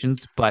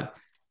occasions. But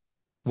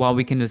while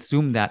we can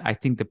assume that, I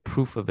think the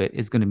proof of it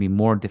is going to be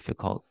more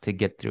difficult to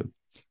get through.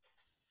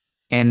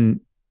 And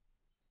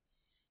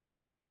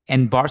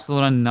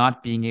Barcelona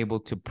not being able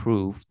to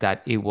prove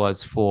that it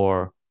was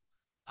for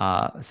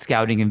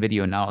scouting and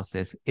video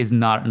analysis is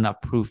not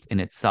enough proof in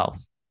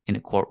itself in a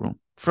courtroom.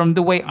 From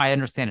the way I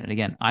understand it,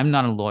 again, I'm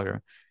not a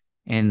lawyer,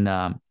 and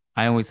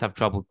I always have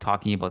trouble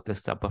talking about this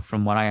stuff. But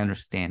from what I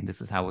understand,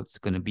 this is how it's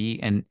going to be,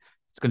 and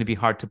it's going to be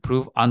hard to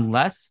prove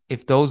unless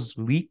if those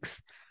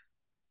leaks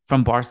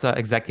from Barca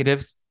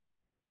executives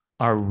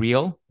are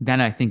real. Then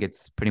I think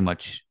it's pretty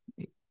much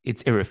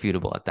it's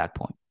irrefutable at that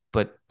point.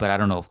 But I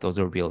don't know if those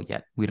are real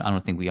yet. I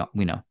don't think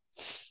we know.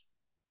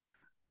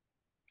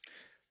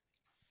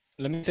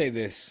 Let me say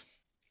this.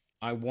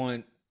 I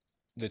want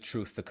the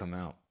truth to come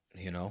out,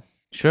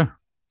 Sure.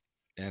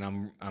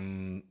 and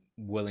I'm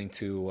willing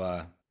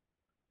to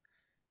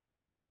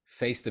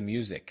face the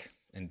music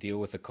and deal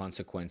with the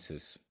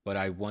consequences, but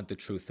I want the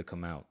truth to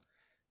come out.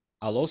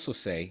 I'll also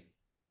say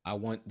I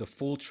want the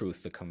full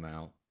truth to come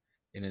out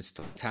in its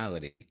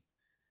totality.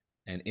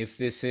 And if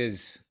this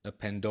is a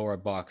Pandora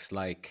box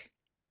like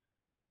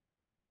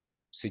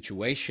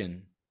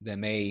situation,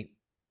 then may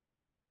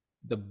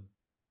the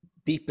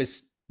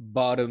deepest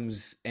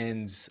bottoms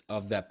ends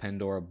of that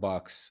Pandora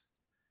box,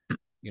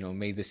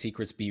 may the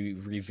secrets be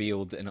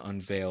revealed and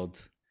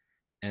unveiled,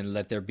 and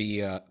let there be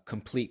a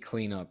complete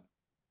cleanup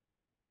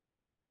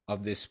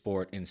of this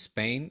sport in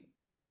Spain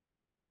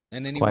and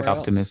It's anywhere quite else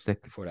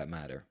optimistic. for that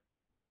matter.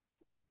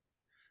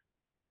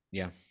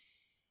 Yeah.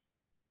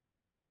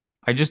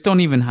 I just don't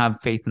even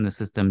have faith in the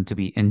system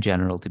in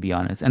general, to be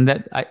honest.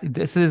 And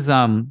this is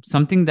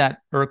something that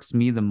irks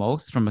me the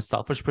most from a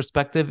selfish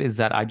perspective is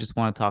that I just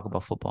want to talk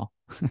about football.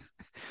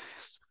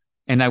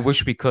 And I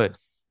wish we could.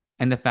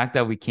 And the fact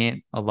that we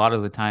can't a lot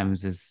of the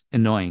times is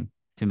annoying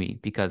to me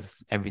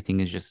because everything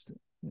is just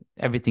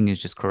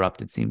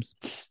corrupt, it seems.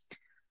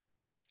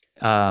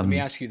 Let me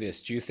ask you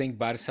this. Do you think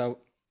Barça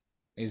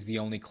is the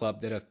only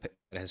club that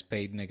has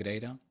paid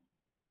Negreira?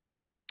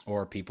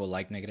 Or people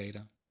like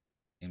Negreira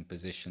in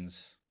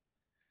positions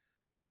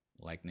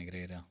like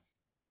Negreira?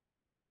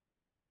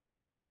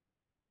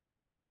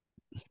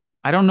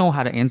 I don't know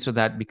how to answer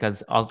that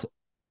because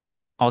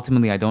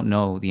ultimately I don't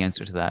know the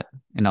answer to that,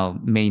 and I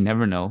may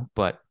never know.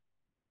 But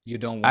you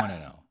don't want to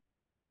know.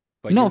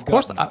 But no, your of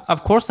course, gut knows.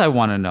 of course, I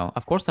want to know.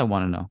 Of course, I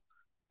want to know.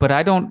 But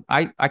I don't.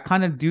 I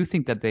kind of do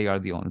think that they are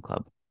the only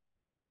club.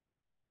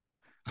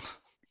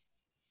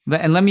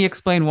 And let me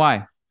explain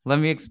why.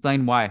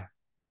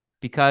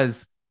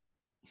 Because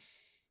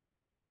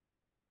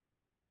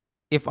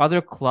if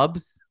other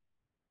clubs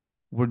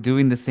were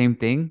doing the same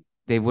thing,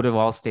 they would have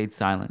all stayed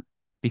silent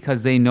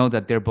because they know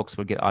that their books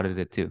would get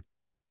audited too.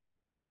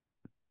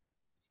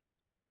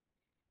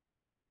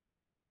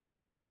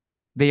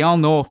 They all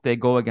know if they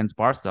go against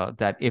Barca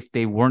that if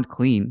they weren't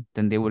clean,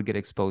 then they would get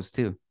exposed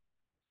too.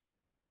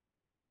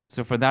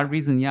 So for that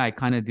reason, yeah, I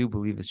kind of do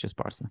believe it's just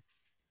Barca.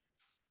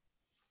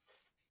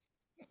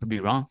 Could be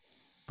wrong,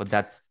 but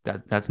that's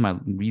my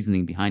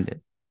reasoning behind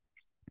it.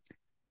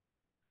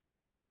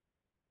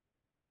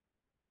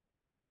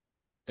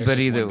 There's but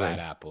just either one way, bad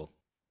apple.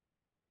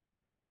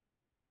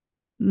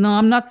 No,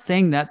 I'm not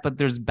saying that, but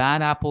there's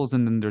bad apples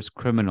and then there's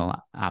criminal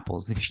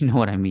apples, if you know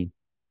what I mean.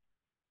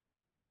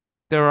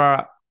 There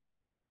are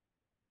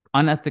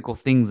unethical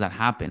things that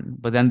happen,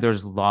 but then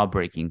there's law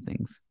breaking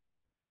things.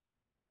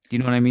 Do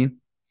you know what I mean?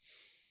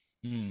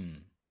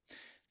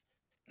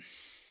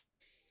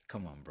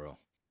 Come on, bro.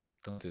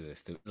 Don't do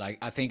this. Like,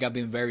 I think I've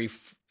been very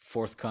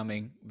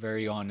forthcoming,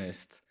 very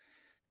honest.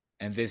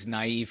 And this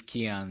naive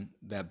Kian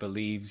that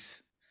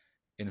believes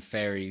in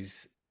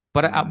fairies.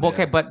 But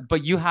okay,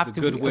 but you have the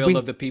to goodwill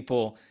of the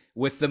people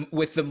with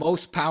the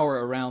most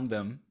power around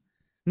them.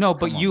 No,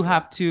 but you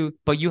have to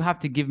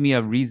give me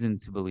a reason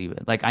to believe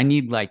it. Like I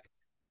need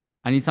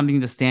something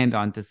to stand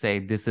on to say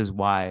this is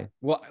why.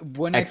 Well,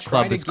 when X I try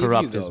club to is give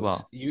corrupt you those, as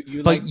well.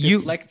 you but like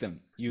deflect them.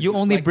 You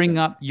only bring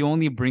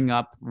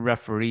up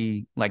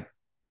referee like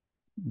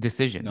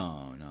decisions.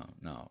 No.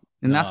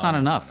 And that's not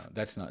enough. No.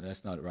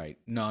 That's not right.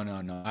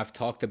 No. I've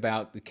talked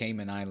about the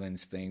Cayman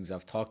Islands things.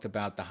 I've talked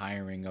about the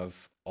hiring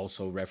of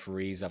also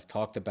referees. I've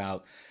talked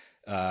about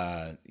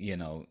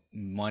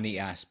money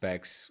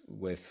aspects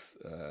with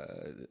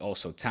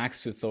also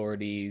tax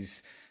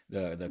authorities,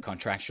 the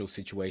contractual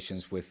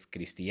situations with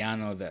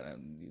Cristiano.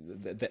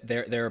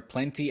 There are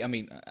plenty. I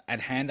mean, at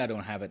hand, I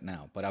don't have it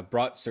now, but I've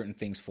brought certain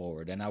things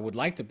forward, and I would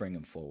like to bring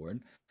them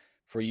forward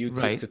for you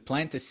to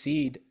plant a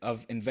seed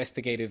of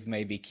investigative,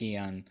 maybe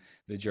Kian,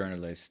 the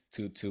journalist,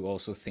 to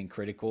also think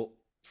critical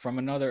from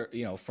another,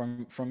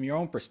 from your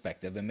own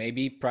perspective, and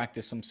maybe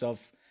practice some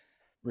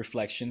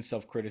self-reflection,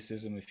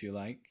 self-criticism, if you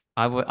like.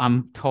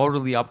 I'm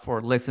totally up for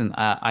it. Listen,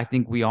 I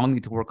think we all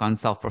need to work on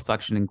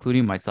self-reflection,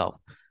 including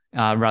myself,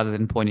 rather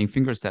than pointing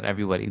fingers at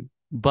everybody.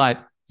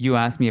 But you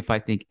asked me if I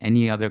think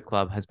any other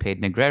club has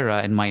paid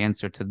Negreira, and my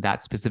answer to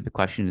that specific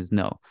question is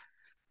no.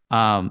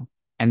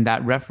 And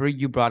that referee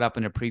you brought up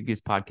in a previous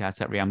podcast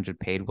that Real Madrid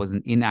paid was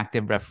an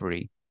inactive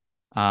referee.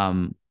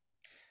 And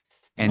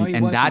No,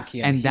 he wasn't,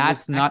 Kian. He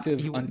was not active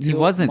he until a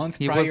wasn't. month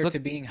He was prior to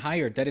being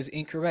hired. That is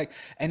incorrect.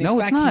 And in No,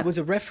 it's fact, he not. was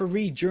a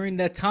referee during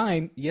that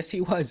time. Yes,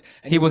 he was.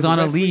 And He he was was a on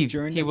a referee leave.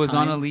 during He the was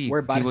on a time leave.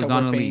 where He was Barca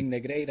on were a leave. paying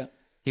Negreira.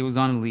 He was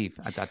on a leave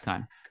at that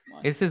time. Come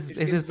on. This It's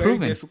is very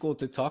proven. difficult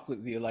to talk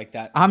with you like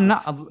that. I'm If not,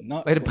 it's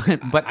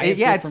not, but I have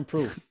yeah, different it's.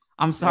 proof.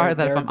 I'm sorry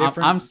that There if are I'm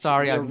different.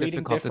 sorry We are I'm reading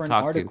difficult to different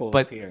talk to, articles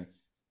but here.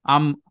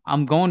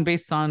 I'm going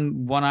based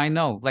on what I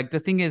know. Like the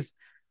thing is,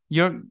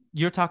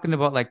 you're talking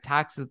about like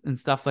taxes and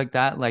stuff like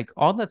that. Like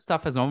all that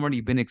stuff has already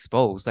been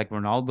exposed. Like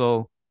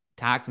Ronaldo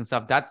tax and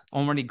stuff, that's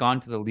already gone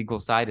to the legal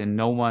side, and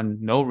no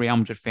Real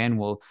Madrid fan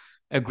will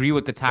agree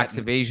with the tax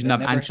evasion That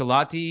of never.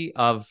 Ancelotti,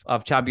 of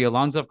Xabi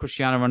Alonso, of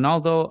Cristiano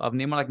Ronaldo, of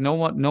Neymar. Like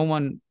no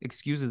one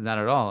excuses that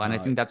at all. And I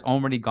think that's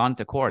already gone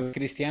to court. With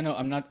Cristiano,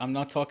 I'm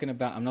not talking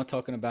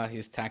about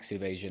his tax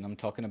evasion. I'm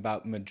talking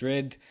about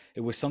Madrid.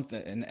 It was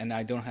something, and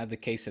I don't have the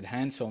case at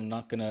hand, so I'm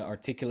not going to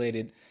articulate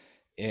it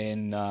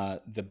in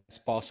the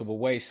best possible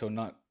way. So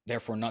not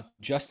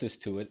justice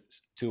to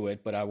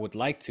it, but I would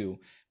like to.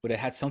 But it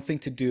had something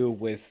to do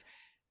with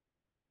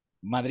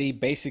Madrid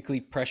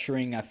basically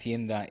pressuring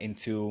Hacienda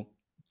into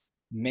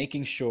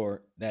making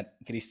sure that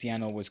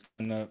Cristiano was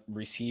going to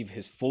receive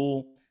his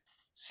full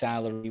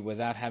salary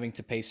without having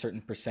to pay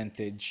certain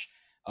percentage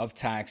of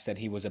tax that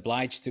he was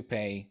obliged to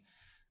pay.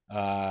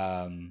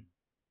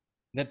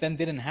 That then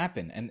didn't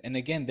happen. And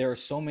again, there are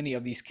so many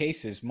of these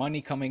cases, money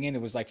coming in.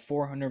 It was like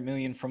 400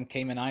 million from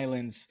Cayman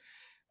Islands.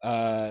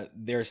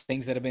 There's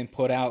things that have been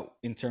put out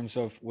in terms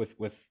of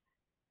with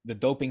the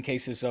doping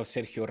cases of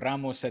Sergio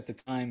Ramos at the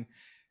time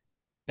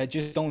that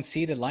just don't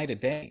see the light of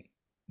day,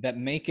 that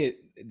make it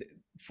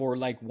for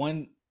like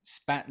one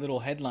spat little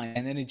headline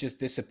and then it just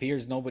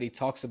disappears. Nobody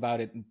talks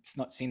about it. It's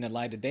not seen the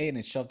light of day and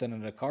it's shoved under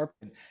the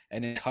carpet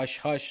and it's hush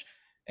hush.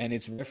 And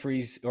it's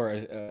referees or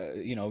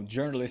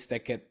journalists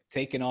that get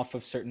taken off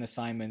of certain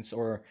assignments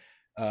or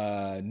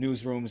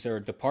newsrooms or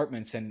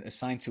departments and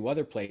assigned to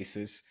other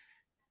places.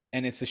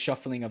 And it's a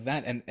shuffling of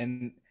that.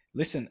 And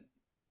listen,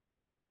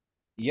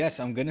 yes,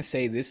 I'm going to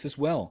say this as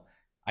well.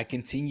 I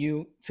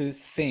continue to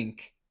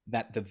think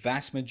that the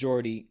vast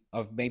majority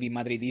of maybe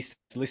Madridistas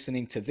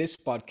listening to this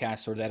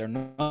podcast or that are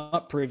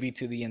not privy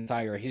to the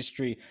entire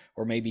history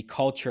or maybe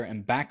culture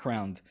and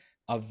background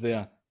of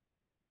the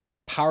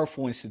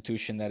powerful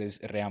institution that is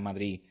Real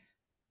Madrid,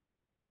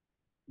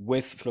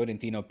 with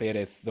Florentino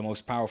Perez, the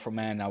most powerful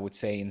man, I would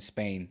say, in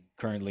Spain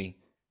currently,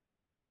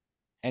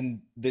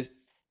 and this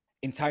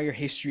entire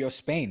history of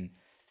Spain,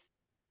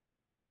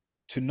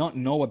 to not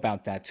know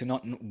about that, to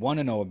not want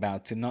to know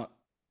about, to not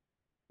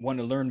want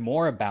to learn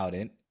more about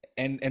it,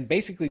 and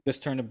basically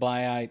just turn a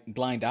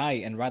blind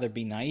eye and rather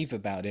be naive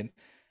about it,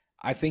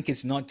 I think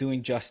it's not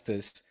doing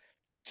justice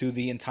to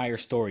the entire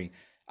story.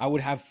 I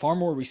would have far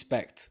more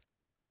respect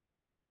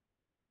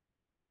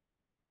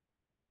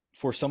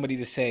for somebody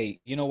to say,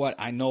 you know what,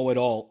 I know it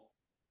all,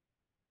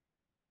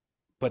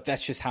 but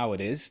that's just how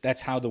it is.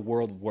 That's how the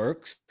world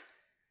works.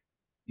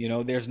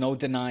 There's no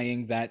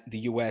denying that the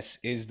US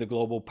is the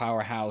global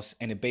powerhouse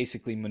and it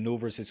basically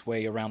maneuvers its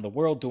way around the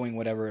world doing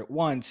whatever it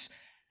wants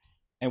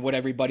and what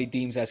everybody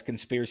deems as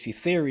conspiracy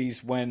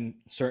theories when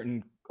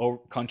certain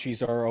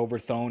countries are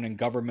overthrown and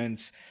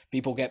governments,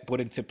 people get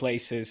put into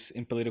places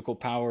in political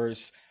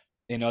powers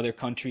in other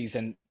countries.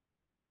 And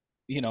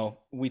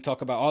we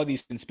talk about all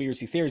these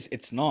conspiracy theories.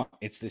 It's not.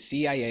 It's the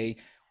CIA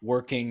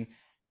working,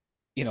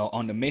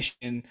 on the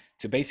mission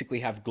to basically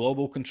have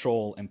global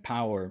control and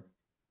power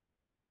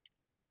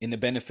in the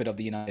benefit of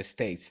the United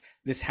States.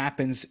 This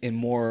happens in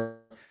more,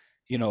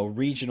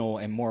 regional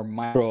and more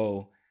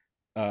micro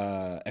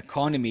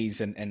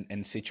economies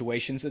and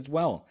situations as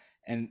well.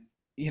 And,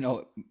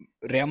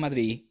 Real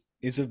Madrid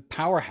is a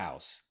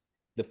powerhouse.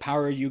 The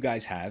power you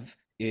guys have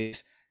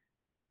is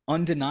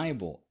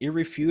undeniable,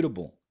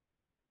 irrefutable.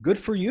 Good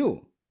for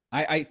you.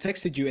 I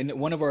texted you in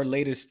one of our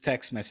latest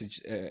text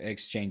message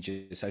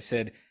exchanges. I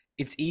said,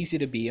 it's easy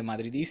to be a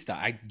Madridista.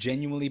 I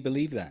genuinely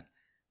believe that.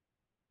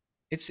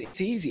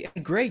 It's easy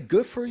and great.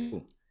 Good for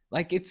you.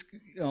 Like it's,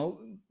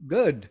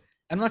 good.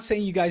 I'm not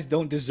saying you guys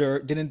didn't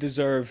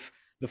deserve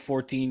the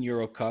 14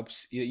 Euro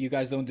Cups. You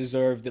guys don't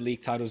deserve the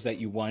league titles that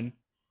you won.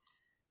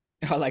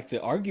 I like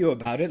to argue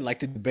about it, like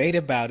to debate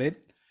about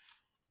it.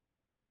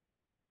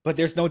 But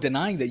there's no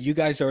denying that you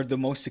guys are the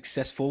most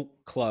successful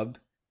club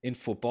in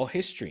football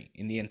history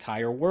in the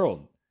entire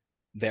world.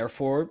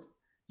 Therefore,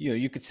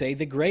 you could say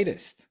the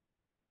greatest.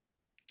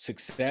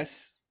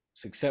 Success,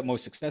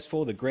 most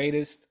successful, the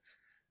greatest.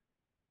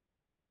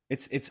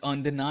 It's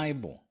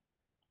undeniable.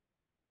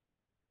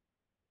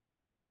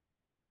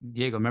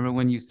 Diego, remember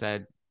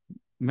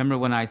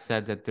when I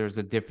said that there's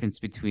a difference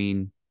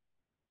between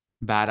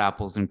bad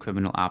apples and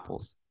criminal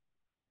apples?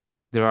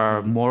 There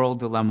are moral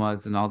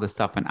dilemmas and all this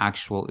stuff and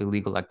actual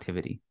illegal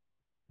activity.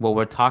 What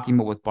we're talking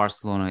about with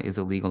Barcelona is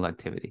illegal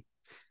activity.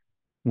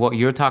 What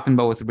you're talking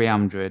about with Real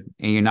Madrid,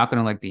 and you're not going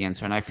to like the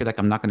answer, and I feel like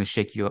I'm not going to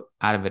shake you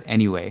out of it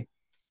anyway.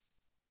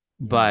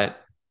 But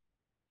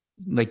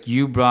like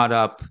you brought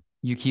up,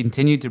 you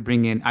continue to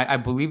bring in, I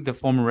believe the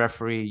former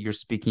referee you're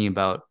speaking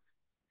about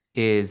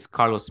is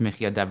Carlos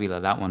Mejia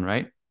Davila, that one,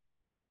 right?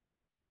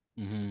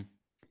 Mm-hmm.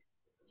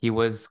 He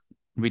was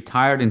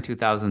retired in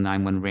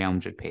 2009 when Real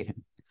Madrid paid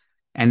him.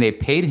 And they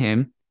paid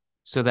him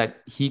so that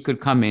he could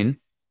come in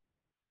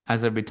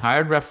as a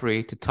retired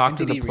referee to talk When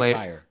to did the he player.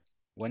 retire?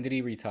 When did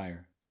he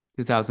retire?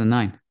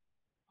 2009.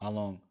 How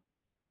long?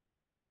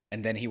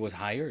 And then he was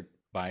hired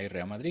by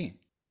Real Madrid.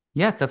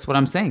 Yes, that's what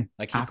I'm saying.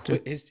 Like he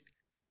quit his.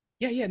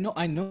 Yeah. No,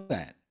 I know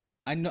that.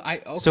 I know.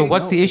 So Okay.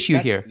 what's No, the if issue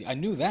that's. here? I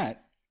knew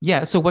that.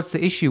 Yeah, so what's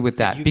the issue with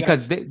That that? you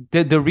Because guys.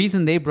 the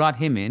reason they brought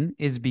him in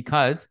is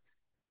because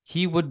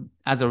he would,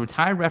 as a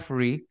retired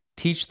referee,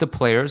 teach the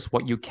players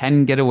what you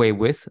can get away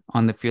with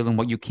on the field and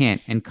what you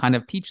can't, and kind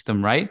of teach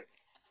them, right?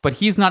 But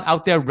he's not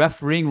out there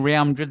refereeing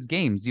Real Madrid's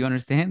games. Do you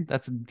understand?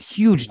 That's a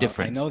huge No, I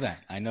difference. know that.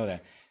 I know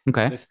that.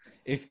 Okay. Listen,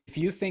 if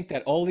you think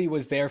that all he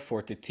was there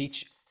for to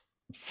teach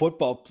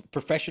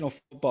professional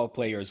football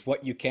players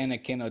what you can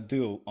and cannot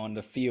do on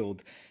the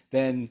field,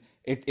 then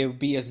it would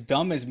be as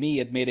dumb as me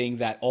admitting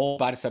that all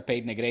Barca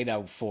paid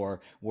Negreira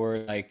for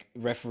were like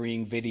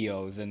refereeing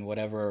videos and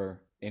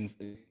whatever.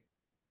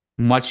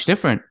 Much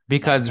different Like,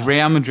 because no.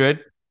 Real Madrid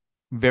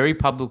very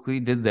publicly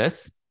did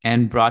this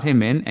and brought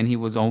him in, and he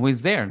was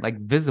always there, like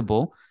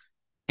visible,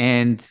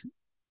 and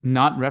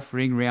not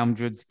refereeing Real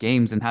Madrid's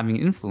games and having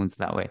influence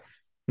that way.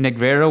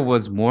 Negreira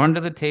was more under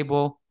the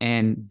table,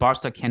 and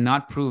Barca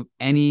cannot prove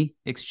any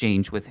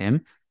exchange with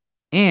him.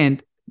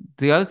 And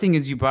the other thing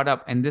is you brought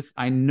up, and this,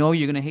 I know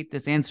you're going to hate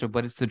this answer,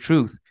 but it's the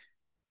truth.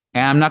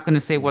 And I'm not going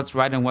to say what's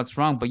right and what's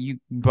wrong, but you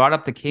brought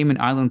up the Cayman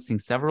Islands thing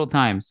several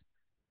times.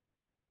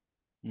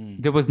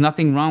 There was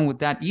nothing wrong with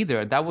that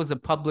either. That was a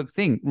public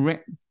thing.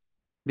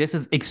 This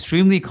is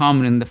extremely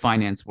common in the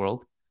finance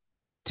world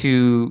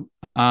to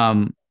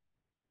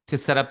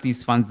set up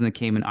these funds in the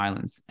Cayman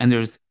Islands.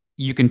 And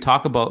you can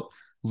talk about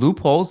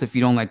loopholes if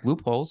you don't like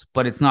loopholes,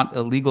 but it's not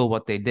illegal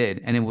what they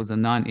did, and it was a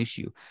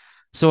non-issue.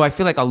 So I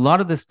feel like a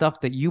lot of the stuff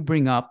that you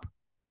bring up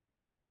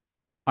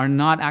are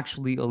not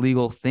actually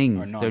illegal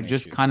things. They're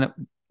just kind of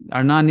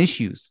are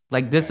non-issues.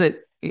 Like this,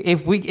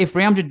 if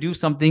Real Madrid do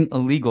something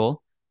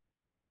illegal,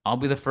 I'll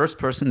be the first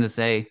person to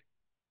say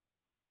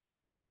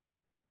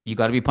you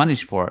got to be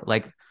punished for it.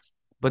 Like,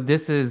 but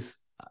this is,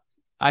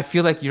 I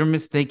feel like you're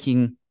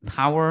mistaking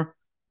power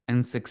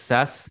and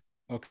success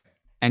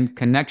and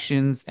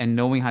connections and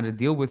knowing how to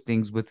deal with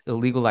things with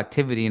illegal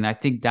activity. And I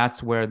think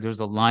that's where there's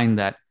a line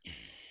that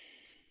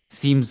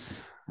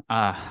seems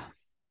I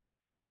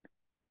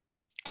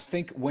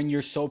think when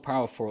you're so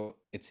powerful,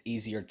 it's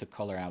easier to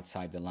color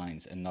outside the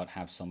lines and not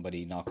have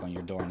somebody knock on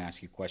your door and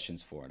ask you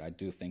questions for it. I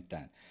do think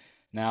that.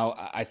 Now,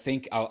 I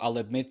think I'll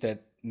admit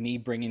that me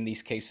bringing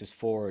these cases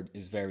forward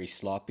is very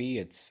sloppy.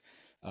 It's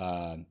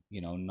not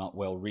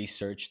well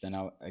researched, and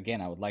I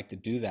would like to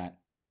do that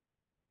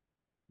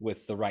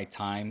with the right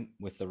time,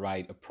 with the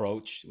right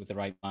approach, with the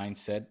right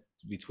mindset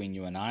between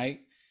you and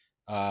I.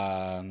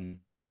 And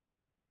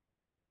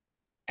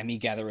me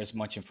gather as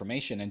much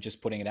information and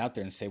just putting it out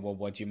there and say, well,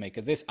 what do you make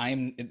of this?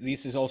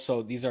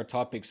 These are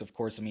topics, of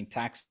course. I mean,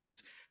 tax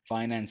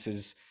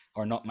finances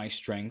are not my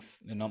strength.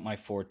 They're not my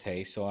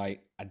forte. So I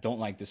don't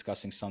like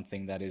discussing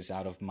something that is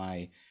out of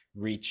my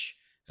reach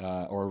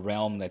or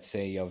realm, let's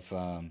say, of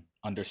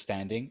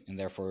understanding, and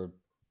therefore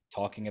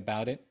talking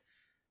about it.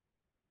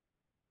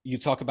 You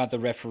talk about the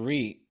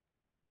referee,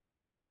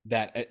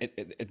 that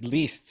at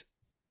least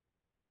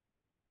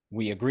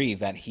we agree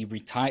that he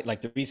retired.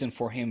 Like, the reason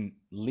for him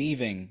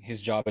leaving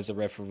his job as a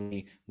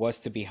referee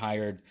was to be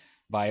hired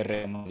by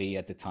Real Madrid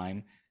at the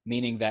time,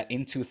 meaning that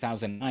in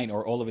 2009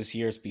 or all of his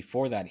years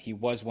before that, he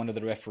was one of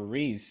the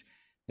referees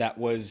that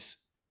was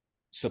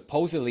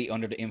supposedly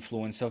under the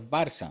influence of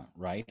Barca,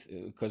 right?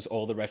 Because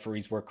all the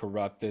referees were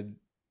corrupted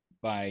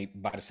by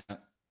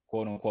Barca,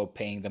 quote unquote,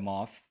 paying them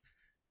off.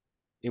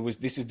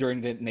 This is during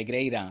the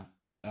Negreira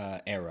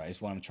era,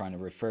 is what I'm trying to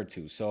refer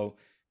to. So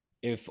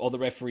if all the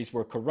referees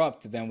were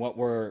corrupt, then what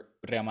were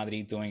Real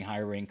Madrid doing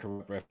hiring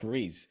corrupt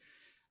referees?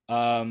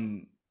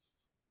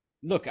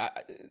 Look,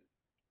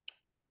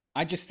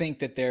 I just think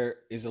that there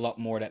is a lot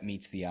more that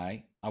meets the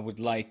eye. I would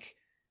like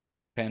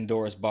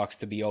Pandora's box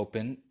to be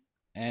open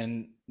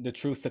and the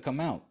truth to come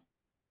out.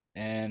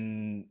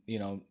 And,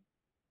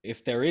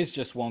 if there is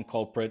just one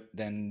culprit,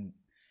 then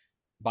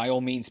by all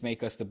means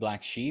make us the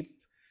black sheep.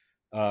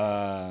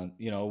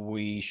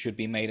 We should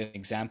be made an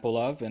example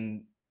of,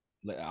 and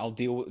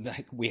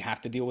we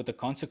have to deal with the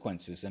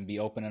consequences and be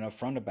open and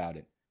upfront about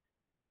it.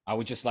 I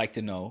would just like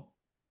to know,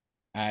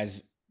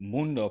 as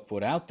Mundo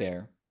put out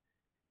there,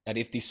 that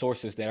if these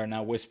sources that are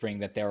now whispering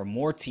that there are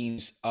more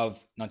teams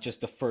of not just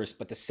the first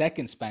but the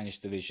second Spanish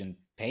division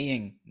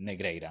paying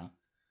Negreira,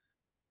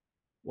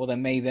 well,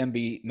 then may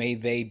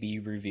they be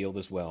revealed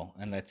as well,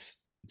 and let's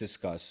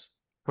discuss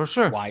for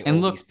sure why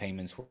all these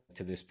payments were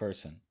to this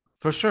person.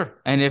 For sure.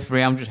 And if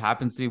Real Madrid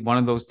happens to be one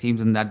of those teams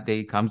and that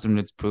day comes when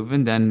it's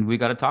proven, then we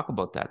got to talk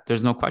about that.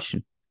 There's no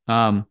question.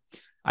 I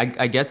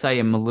guess I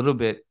am a little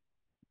bit,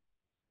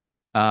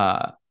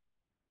 that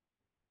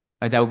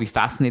would be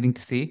fascinating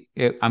to see.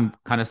 I'm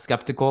kind of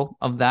skeptical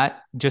of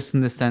that, just in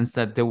the sense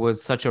that there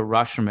was such a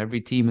rush from every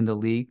team in the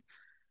league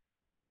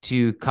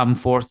to come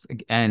forth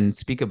and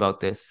speak about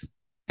this.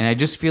 And I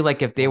just feel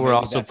like if they Well, were maybe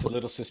also that's a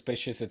little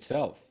suspicious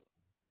itself.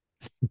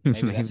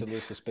 Maybe that's a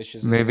little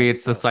suspicious. maybe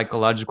it's the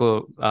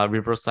psychological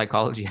reverse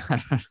psychology. I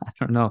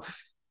don't know.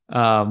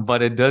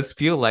 But it does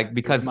feel like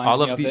because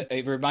all of the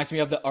It reminds me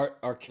of the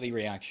R. Kelly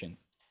reaction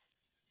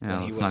when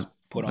he was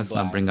put on let's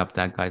not bring up blast.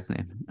 that guy's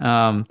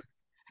name.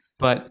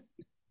 But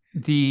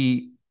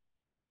the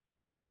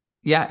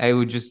yeah, it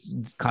would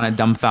just kind of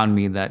dumbfound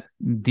me that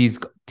these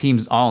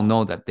teams all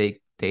know that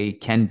they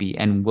can be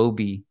and will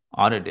be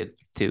audited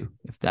too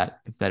if that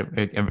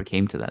ever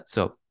came to that.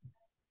 So,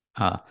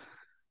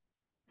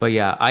 but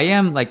yeah, I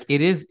am like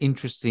it is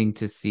interesting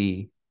to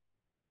see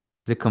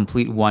the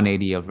complete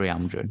 180 of Real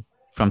Madrid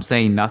from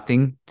saying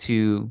nothing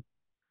to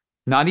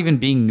not even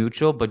being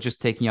neutral, but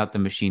just taking out the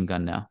machine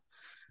gun now,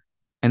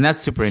 and that's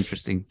super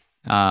interesting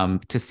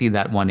to see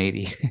that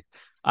 180.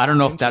 I don't It's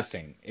know if that's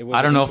interesting. It was I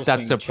an don't know if that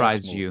interesting chess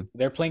surprised move. you.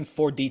 They're playing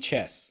 4D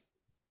chess.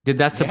 Did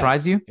that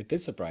surprise Yes, you? it did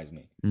surprise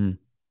me. Mm.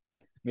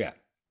 Yeah,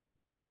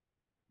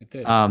 it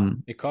did.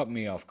 Um, It caught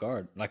me off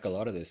guard, like a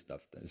lot of this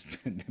stuff does.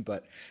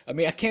 But I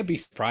mean, I can't be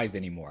surprised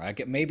anymore.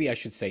 Maybe I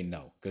should say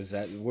no, because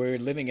we're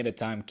living in a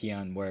time,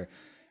 Kian, where,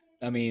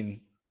 I mean,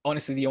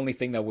 honestly, the only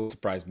thing that would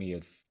surprise me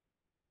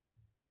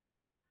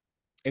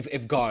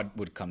if God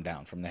would come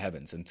down from the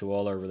heavens, and to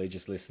all our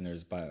religious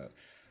listeners,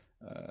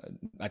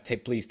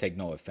 please take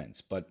no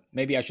offense, but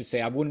maybe I should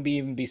say I wouldn't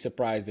even be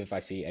surprised if I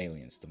see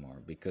aliens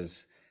tomorrow,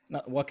 because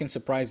what can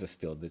surprise us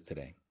still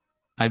today?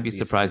 I'd be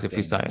surprised This if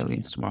we day and saw age,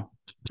 aliens Kian. tomorrow.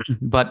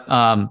 But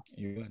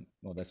You would?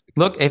 Well, that's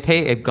look, because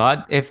you don't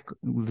believe. if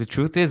the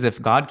truth is,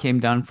 if God came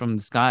down from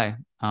the sky,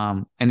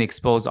 and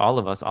exposed all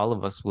of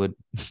us would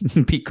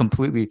be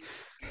completely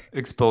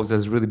exposed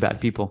as really bad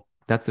people.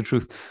 That's the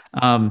truth.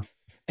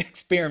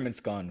 Experiments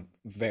gone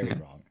very Yeah.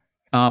 wrong.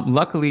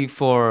 Luckily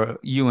for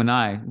you and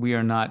I, we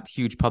are not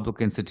huge public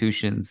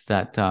institutions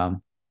that,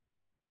 Not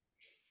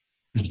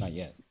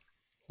yet.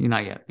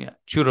 not yet. Yeah.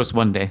 Churros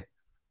one day.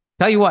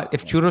 Tell you what,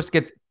 if One day. Churros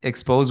gets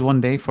exposed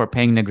one day for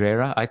paying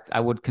Negreira, I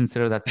would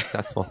consider that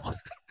successful.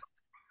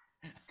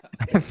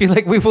 I feel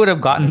like we would have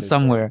I'm gotten gonna tell.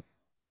 somewhere.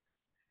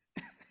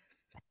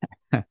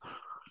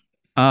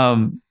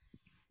 um,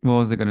 what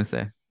was I gonna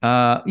say?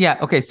 Yeah,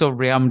 okay. So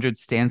Real Madrid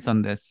stance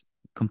on this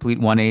complete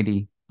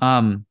 180.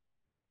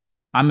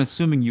 I'm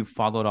assuming you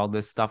followed all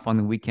this stuff on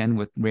the weekend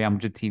with Real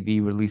Madrid TV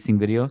releasing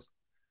videos.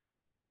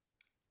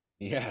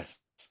 Yes.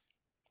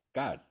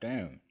 God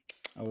damn.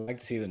 I would like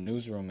to see the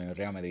newsroom in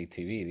Real Madrid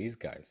TV. These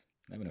guys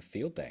having a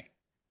field day.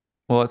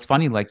 Well, it's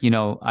funny, like, I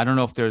don't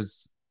know if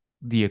there's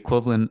the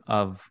equivalent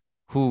of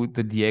who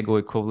the Diego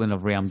equivalent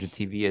of Real Madrid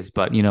TV is,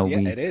 but Yeah,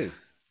 it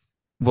is.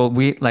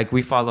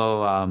 we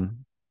follow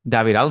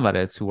David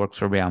Alvarez, who works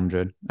for Real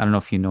Madrid. I don't know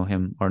if you know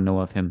him or know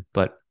of him,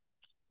 but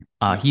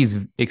No. he's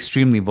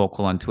extremely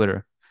vocal on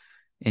Twitter.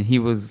 And he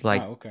was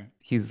like, okay.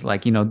 he's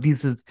like,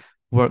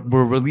 we're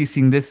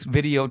releasing this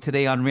video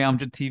today on Real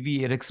Madrid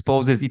TV. It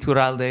exposes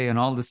Iturralde and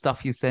all the stuff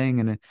he's saying,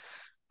 and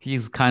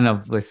he's kind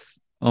of this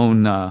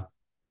own.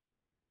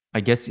 I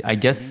guess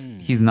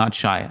he's not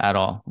shy at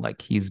all.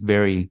 Like he's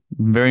very,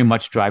 very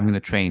much driving the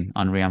train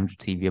on Real Madrid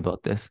TV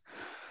about this.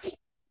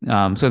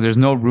 So there's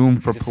no room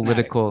for He's a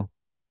fanatic. political.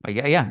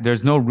 Yeah.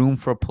 There's no room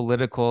for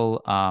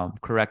political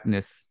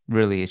correctness.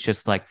 Really, it's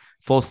just like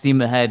full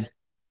steam ahead.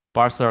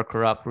 Barca are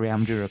corrupt, Real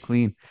Madrid are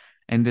clean,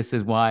 and this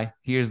is why.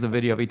 Here's the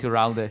video of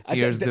Iturralde.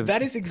 Here's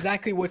That is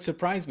exactly what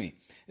surprised me.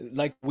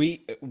 Like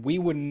we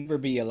would never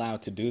be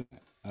allowed to do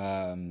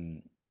that.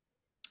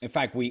 In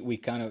fact, we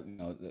kind of,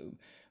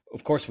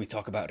 of course, we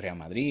talk about Real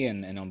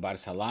Madrid, and on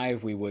Barca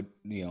Live, we would,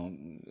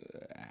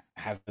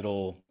 have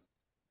little,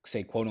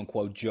 say, quote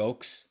unquote,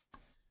 jokes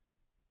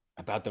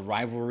about the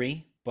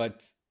rivalry.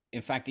 But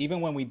in fact,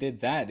 even when we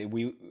did that, it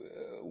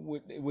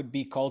would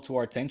be called to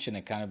our attention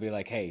and kind of be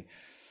like, hey,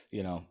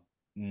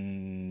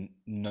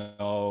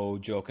 no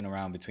joking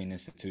around between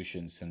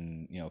institutions,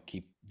 and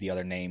keep the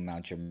other name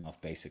out your mouth,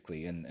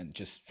 basically, and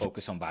just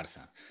focus on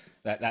Barca.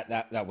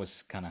 That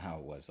was kind of how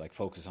it was, like,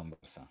 focus on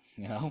Barca.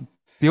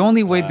 the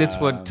only way this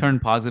would turn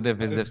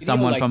positive is A if video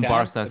someone like from that,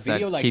 Barca a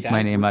video said, like "Keep my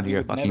that, name out of we your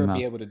would fucking never mouth."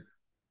 be able to.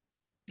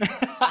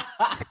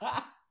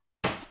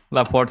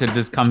 Laporta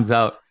just comes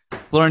out.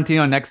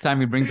 Florentino, next time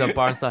he brings up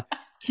Barca,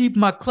 keep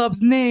my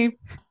club's name.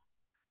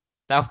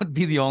 That would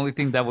be the only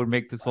thing that would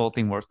make this whole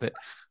thing worth it.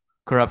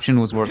 Corruption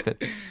was worth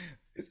it.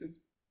 This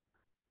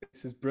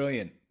is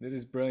brilliant. This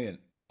is brilliant.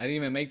 I didn't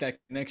even make that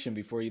connection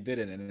before you did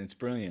it, and it's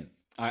brilliant.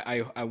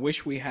 I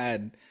wish we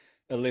had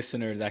a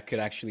listener that could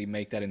actually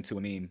make that into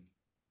a meme.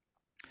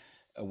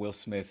 A Will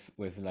Smith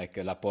with like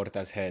a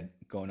Laporta's head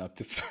going up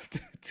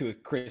to a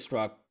Chris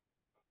Rock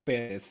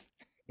pith.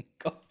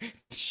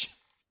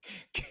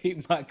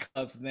 Keep my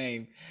club's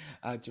name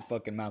out your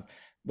fucking mouth.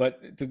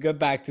 But to get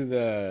back to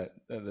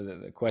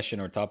the question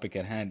or topic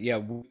at hand, yeah,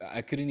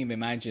 I couldn't even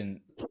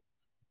imagine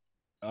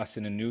us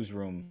in a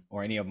newsroom,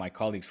 or any of my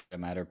colleagues for that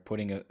matter,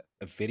 putting a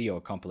video,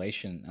 a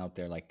compilation out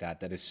there like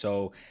that is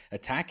so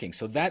attacking.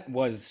 So that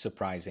was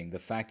surprising. The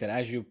fact that,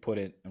 as you put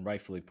it, and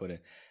rightfully put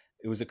it,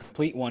 it was a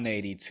complete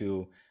 180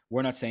 to,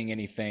 we're not saying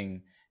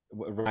anything,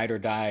 ride or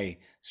die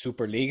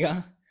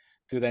Superliga,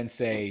 to then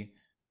say,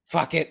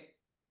 fuck it.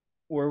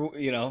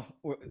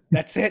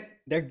 That's it.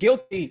 They're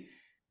guilty.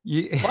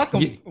 You, Fuck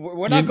them.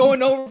 We're not you,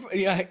 going over.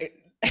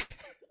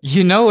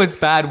 you know it's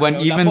bad when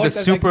even the Laporta's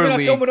like, Super you're not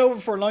League. coming over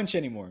for lunch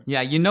anymore.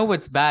 Yeah, you know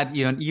it's bad.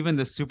 Even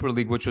the Super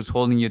League, which was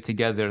holding you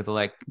together, they're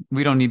like,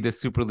 we don't need this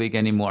Super League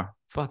anymore.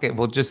 Fuck it.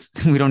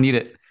 We don't need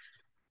it.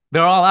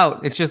 They're all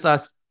out. It's just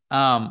us.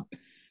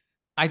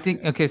 I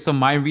think okay. So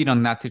my read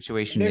on that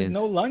situation There's is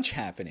no lunch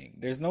happening.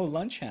 There's no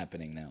lunch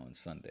happening now on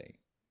Sunday.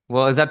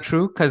 well, is that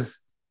true?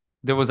 Because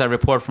there was a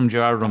report from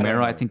Gerard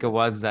Romero, I know think it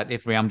was, that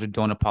if Real Madrid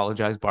don't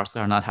apologize, Barca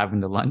are not having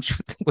the lunch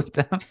with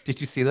them.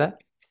 Did you see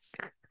that?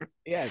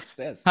 Yes.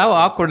 How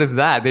awkward is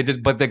that?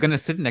 But they're gonna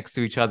sit next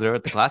to each other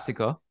at the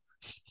Clásico.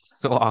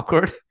 So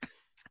awkward.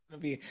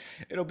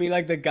 It'll be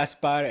like the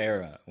Gaspar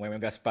era when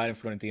Gaspar and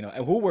Florentino,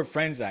 and who were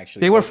friends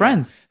actually. They were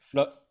friends.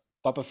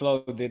 Papa Flo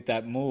did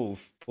that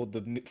move, pulled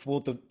the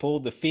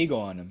Figo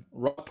on him,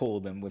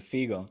 pulled him with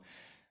Figo.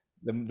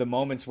 The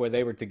moments where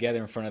they were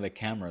together in front of the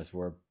cameras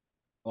were,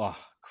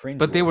 cringe.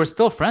 But they were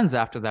still friends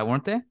after that,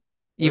 weren't they?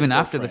 Even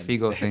after friends. The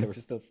Figo thing, they were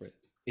still friends.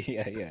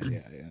 Yeah.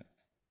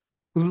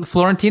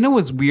 Florentino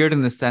was weird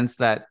in the sense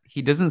that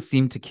he doesn't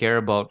seem to care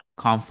about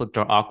conflict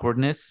or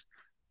awkwardness,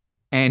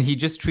 and he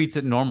just treats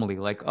it normally.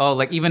 Like, oh,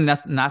 like even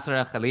Nasser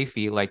Al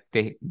Khalifi, like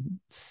they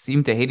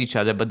seem to hate each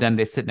other, but then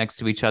they sit next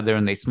to each other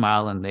and they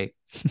smile and they.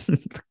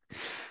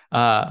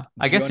 I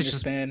guess you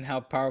understand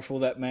how powerful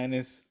that man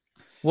is.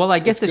 Well, I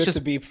guess it's good just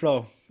to be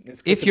Flo.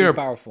 It's good to be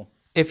powerful.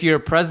 If you're a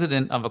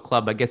president of a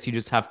club, I guess you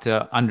just have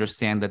to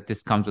understand that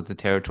this comes with the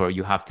territory.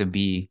 You have to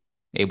be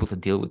able to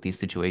deal with these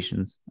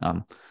situations.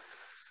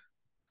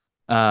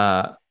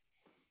 I'd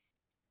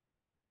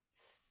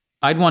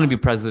want to be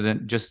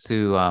president just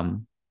so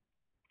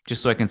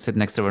I can sit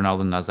next to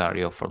Ronaldo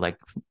Nazario for like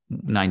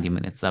 90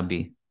 minutes. That'd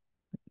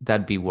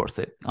be worth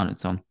it on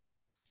its own.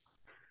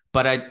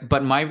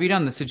 But my read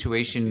on the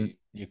situation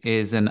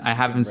is, and I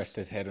haven't rest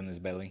his head on his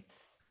belly.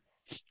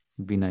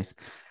 It'd be nice.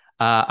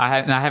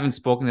 I haven't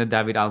spoken to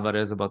David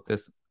Alvarez about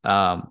this,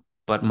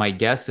 but my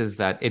guess is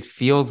that it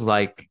feels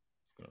like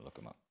I'm gonna look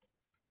him up.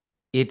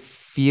 It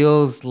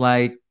feels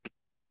like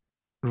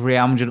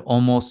Real Madrid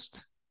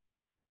almost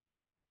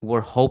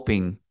were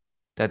hoping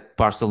that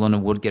Barcelona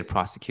would get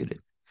prosecuted,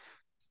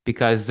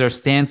 because their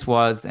stance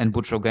was, and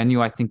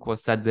Butragueño, I think,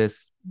 said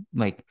this,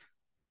 like,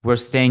 we're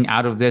staying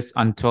out of this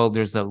until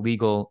there's a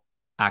legal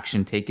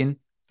action taken.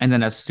 And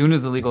then as soon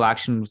as the legal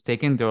action was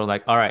taken, they were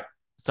like, all right,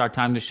 it's our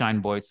time to shine,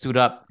 boys. Suit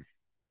up.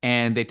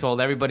 And they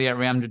told everybody at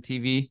Real Madrid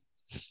TV,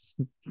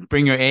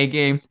 bring your A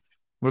game.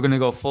 We're going to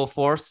go full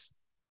force,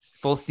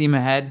 full steam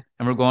ahead,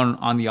 and we're going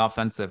on the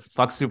offensive.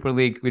 Fuck Super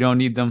League. We don't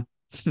need them.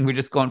 We're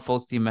just going full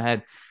steam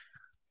ahead.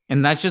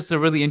 And that's just a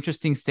really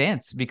interesting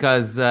stance,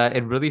 because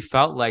it really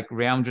felt like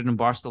Real Madrid and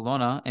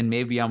Barcelona, and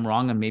maybe I'm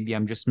wrong and maybe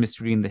I'm just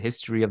misreading the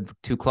history of the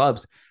two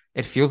clubs,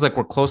 it feels like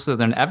we're closer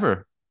than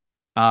ever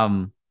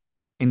in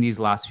these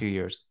last few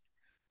years.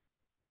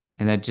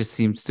 And that just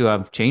seems to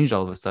have changed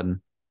all of a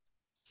sudden.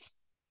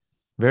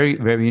 Very,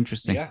 very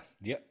interesting.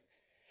 Yeah.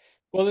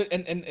 Well,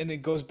 and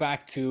it goes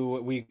back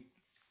to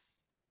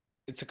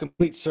it's a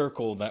complete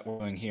circle that we're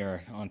doing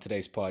here on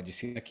today's pod. You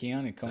see that,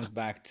 Kian? It comes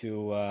back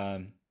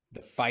to the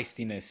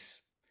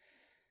feistiness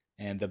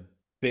and the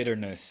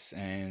bitterness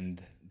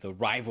and the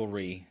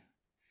rivalry,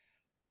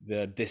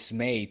 the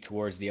dismay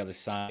towards the other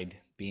side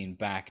being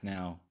back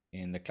now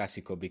in the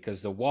Clásico,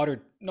 because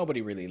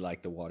nobody really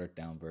liked the watered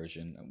down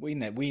version. We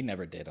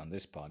never did on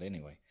this pod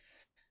anyway.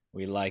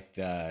 We like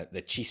the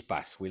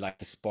chispas. We like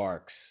the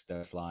sparks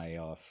that fly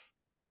off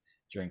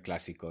during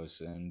Clásicos.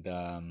 And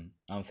I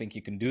don't think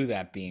you can do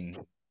that being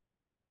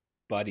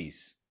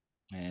buddies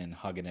and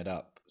hugging it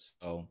up.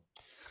 So,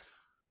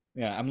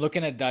 yeah, I'm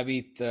looking at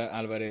David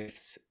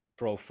Alvarez's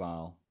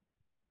profile.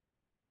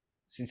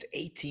 Since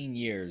 18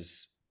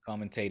 years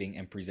commentating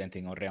and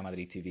presenting on Real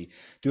Madrid TV.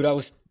 Dude, I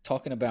was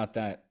talking about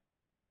that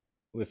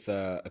with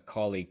a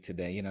colleague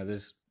today.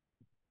 There's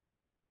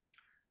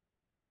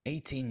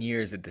 18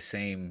 years at the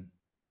same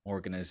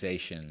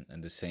organization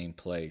and the same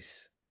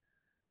place.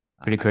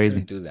 Pretty crazy. I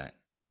couldn't do that.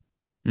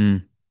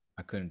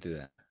 I couldn't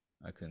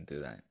do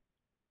that.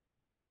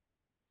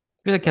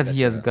 I feel like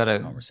he has got a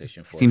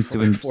conversation for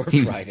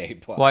Friday.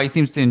 Well, he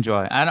seems to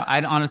enjoy.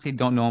 I honestly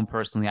don't know him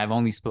personally. I've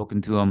only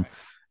spoken to him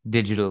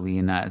digitally,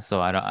 and that, so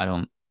I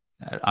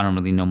don't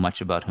really know much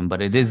about him.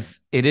 But it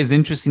is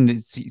interesting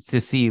to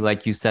see,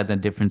 like you said, the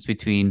difference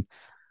between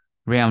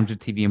Real Madrid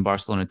TV and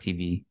Barcelona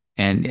TV.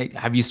 And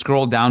have you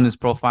scrolled down his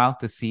profile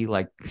to see,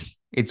 like,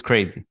 it's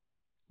crazy.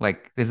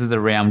 Like, this is a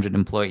Real Madrid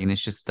employee, and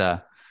it's just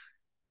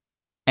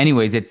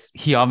anyways,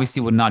 he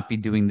obviously would not be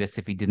doing this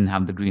if he didn't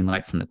have the green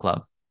light from the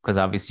club, because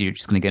obviously you're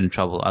just going to get in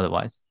trouble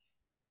otherwise.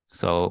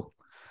 So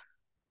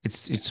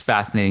it's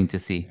fascinating to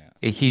see.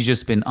 Yeah. He's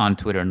just been on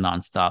Twitter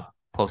nonstop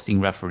posting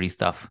referee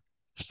stuff.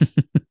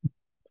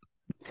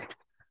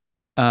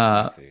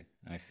 I see.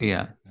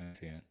 Yeah. I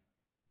see it.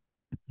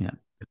 Yeah.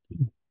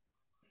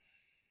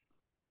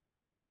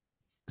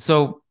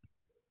 So,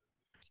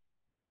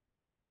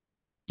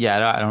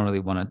 yeah, I don't really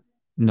want to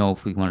know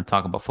if we want to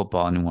talk about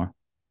football anymore,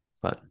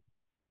 but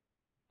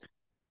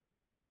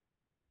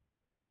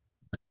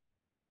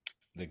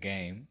the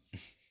game,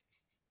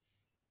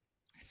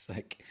 it's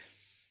like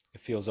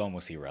it feels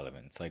almost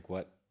irrelevant. It's like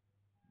what?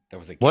 There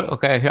was a What? game.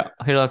 Okay,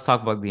 here let's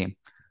talk about the game.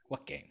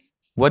 What game?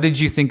 What did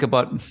you think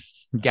about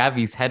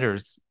Gavi's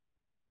headers,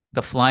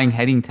 the flying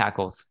heading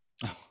tackles?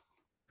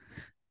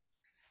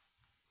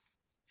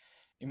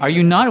 You Are mean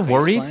you the not face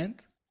worried?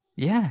 plant?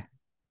 Yeah,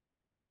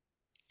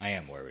 I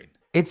am worried.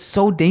 it's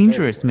so I'm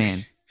very dangerous, worried.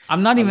 man.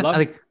 I'm not I even love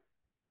like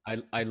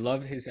I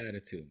love his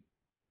attitude.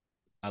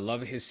 I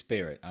love his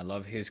spirit. I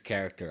love his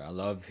character. I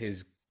love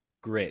his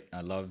grit.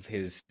 I love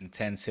his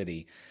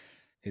intensity,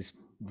 his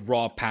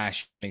raw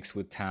passion mixed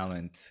with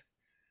talent.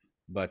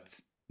 But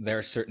there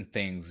are certain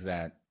things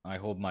that I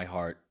hold my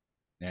heart,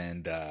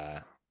 and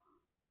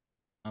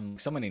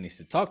somebody needs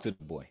to talk to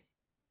the boy.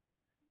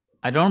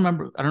 I don't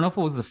remember. I don't know if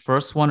it was the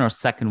first one or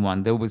second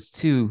one. There was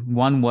two.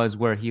 One was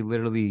where he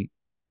literally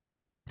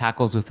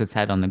tackles with his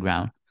head on the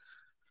ground.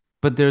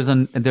 But there's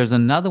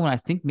another one. I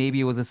think maybe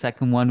it was the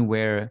second one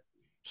where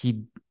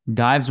he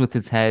dives with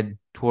his head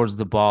towards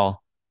the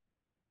ball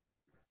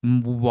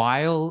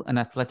while an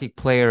athletic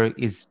player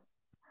is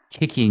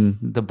kicking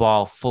the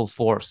ball full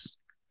force.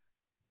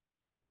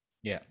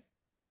 Yeah,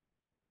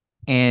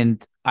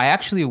 And I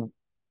actually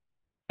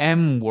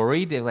am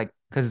worried, like,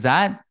 because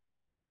that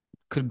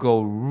could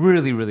go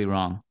really, really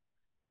wrong.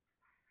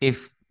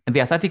 If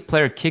the athletic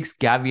player kicks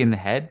Gavi in the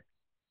head,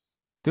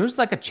 there's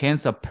like a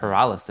chance of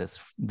paralysis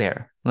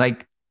there.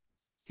 Like,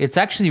 it's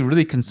actually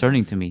really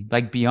concerning to me.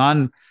 Like,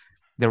 beyond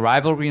the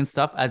rivalry and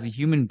stuff, as a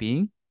human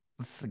being,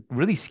 it's like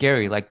really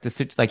scary. Like,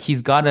 like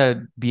he's got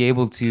to be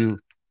able to.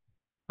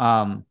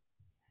 Um,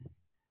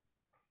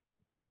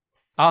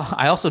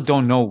 I also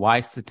don't know why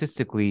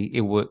statistically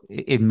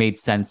it made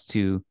sense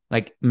to,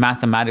 like,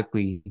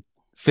 mathematically,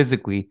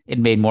 physically it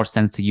made more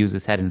sense to use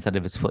his head instead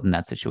of his foot in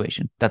that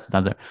situation. That's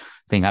another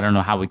thing. I don't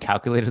know how we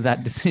calculated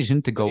that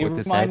decision to go it with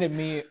his head. reminded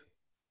me.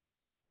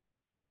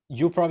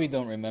 You probably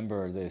don't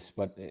remember this,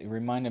 but it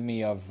reminded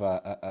me of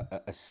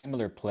a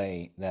similar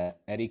play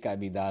that Eric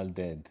Abidal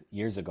did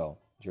years ago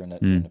during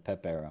the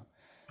Pep era.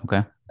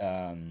 Okay.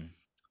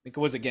 I think it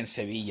was against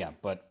Sevilla,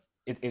 but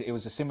it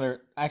was a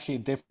similar, actually a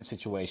different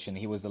situation.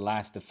 He was the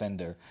last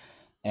defender,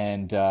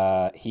 and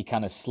he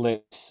kind of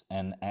slips,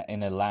 and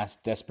in a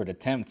last desperate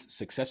attempt,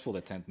 successful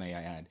attempt, may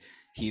I add,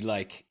 he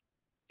like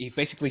he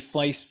basically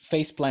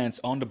face plants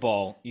on the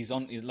ball. He's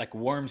on like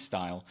worm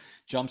style,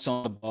 jumps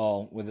on the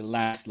ball with the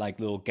last like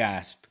little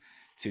gasp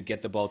to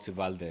get the ball to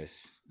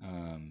Valdez.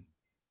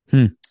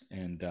 Hmm.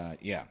 And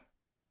yeah,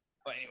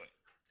 but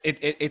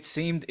anyway, it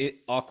seemed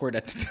awkward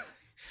at the time.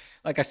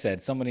 Like I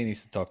said, somebody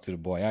needs to talk to the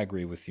boy. I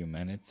agree with you,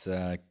 man.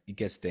 It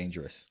gets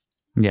dangerous.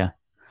 Yeah.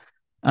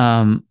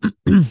 Um,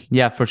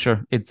 yeah, for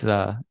sure. It's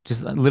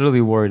just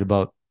literally worried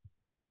about.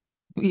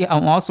 Yeah,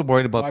 I'm also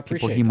worried Oh, I about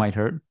people he appreciate that. might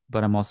hurt,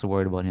 but I'm also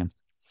worried about him.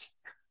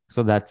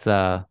 So that's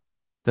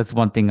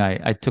one thing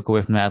I took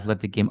away from the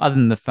Athletic game, other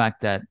than the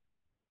fact that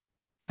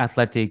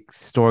Athletic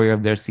story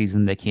of their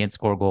season, they can't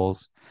score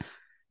goals,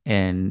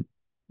 and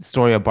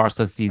story of Barca's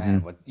Man, season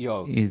but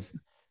yo, is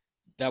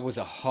that was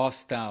a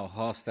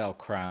hostile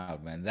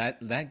crowd, man.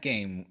 That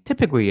game,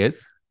 typically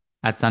is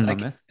at San like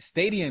Mamés.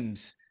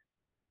 stadiums,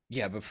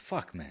 yeah, but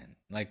fuck, man.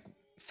 Like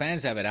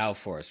fans have it out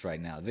for us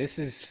right now.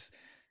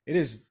 It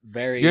is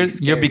very You're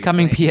scary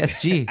becoming playing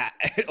PSG.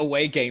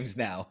 away games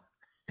now.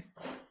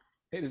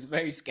 It is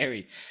very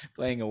scary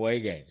playing away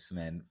games,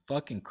 man.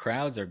 Fucking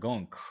crowds are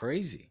going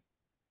crazy.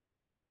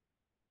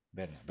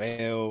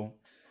 Bernabeu,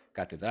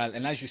 Catedral,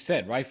 and as you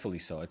said, rightfully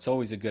so. It's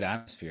always a good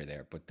atmosphere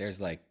there, but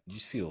there's like you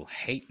just feel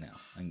hate now,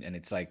 and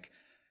it's like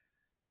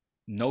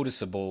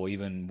noticeable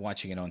even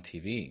watching it on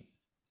TV.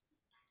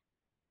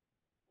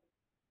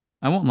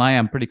 I won't lie,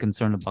 I'm pretty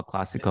concerned about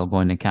It's, Clasico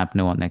going to Camp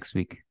Nou next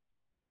week.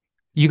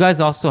 You guys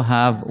also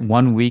have uh,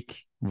 1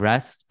 week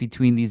rest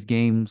between these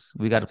games.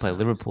 We got to that's play nice.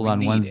 Liverpool We on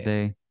need it.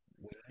 Wednesday.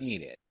 We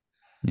need it.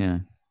 Yeah.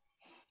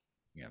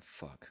 Yeah,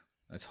 fuck.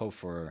 Let's hope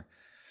for.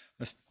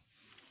 Let's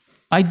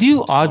I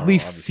do tomorrow, oddly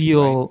obviously,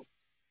 right? feel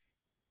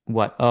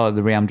what? Oh,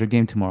 the Real Madrid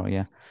game tomorrow.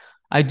 Yeah.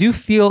 I do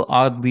feel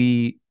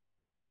oddly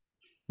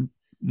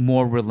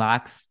more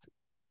relaxed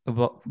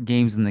about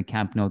games in the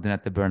Camp Nou than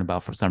at the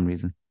Bernabeu for some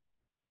reason.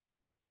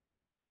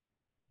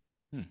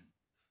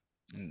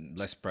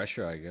 Less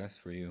pressure, I guess,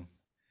 for you.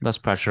 Less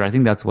pressure. I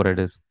think that's what it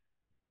is.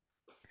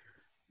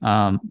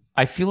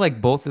 I feel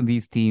like both of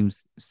these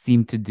teams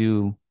seem to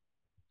do.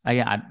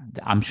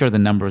 I'm sure the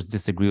numbers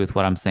disagree with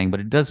what I'm saying, but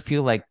it does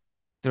feel like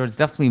there's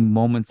definitely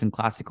moments in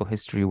classical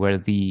history where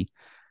the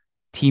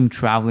team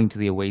traveling to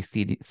the away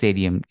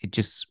stadium, it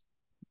just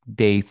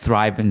they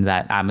thrive in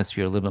that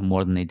atmosphere a little bit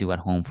more than they do at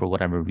home for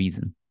whatever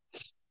reason.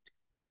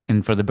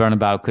 And for the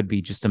Bernabeu, it could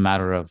be just a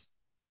matter of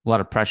a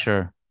lot of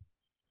pressure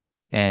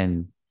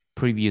and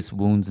previous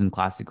wounds in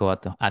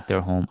Clasico at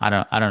their home. I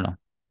don't know,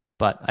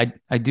 but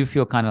I do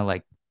feel kind of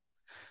like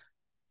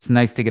it's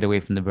nice to get away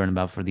from the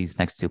Bernabeu for these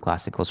next two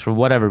Clásicos for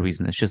whatever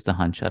reason. It's just a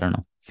hunch. I don't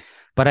know,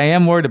 but I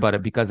am worried about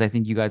it because I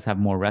think you guys have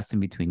more rest in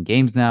between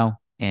games now,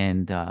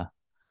 and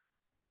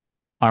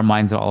our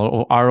minds are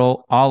all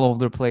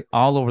over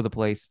the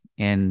place,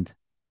 and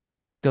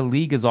the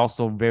league is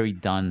also very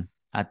done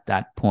at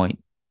that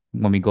point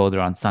when we go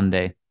there on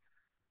Sunday.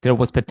 There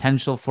was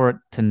potential for it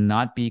to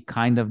not be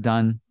kind of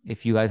done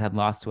if you guys had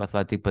lost to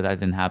Athletic, but that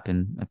didn't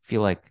happen. I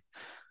feel like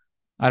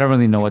I don't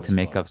really know what to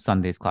make of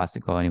Sunday's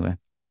Classico anyway.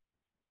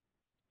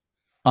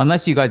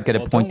 Unless you guys get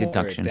a point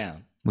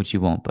deduction, which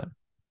you won't, but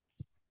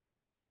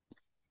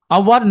I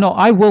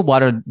will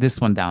water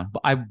this one down,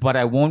 but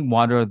I won't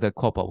water the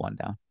Copa one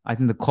down. I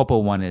think the Copa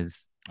one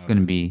is going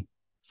to be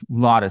a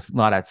lot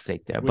at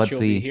stake there. Which you'll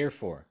be here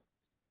for.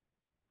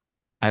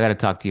 I got to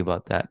talk to you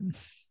about that.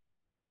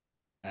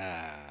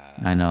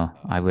 I know.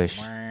 I wish.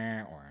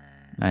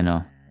 I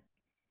know.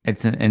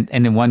 It's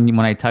and when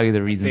I tell you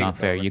the reason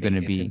off air, you're going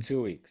to be. It's in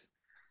 2 weeks.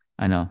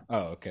 I know.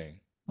 Oh, okay.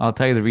 I'll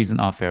tell you the reason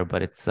off air,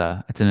 but it's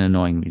an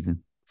annoying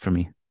reason for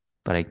me.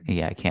 But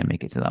I can't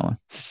make it to that one.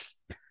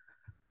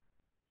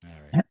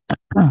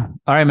 All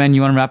right, man.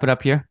 You want to wrap it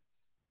up here?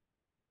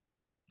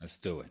 Let's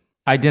do it.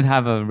 I did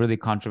have a really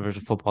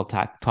controversial football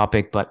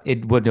topic, but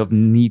it would have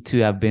need to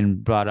have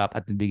been brought up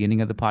at the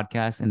beginning of the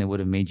podcast, and it would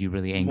have made you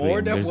really angry.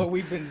 More than what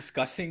we've been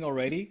discussing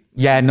already?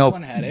 Yeah,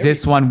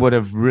 this one would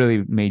have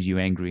really made you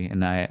angry,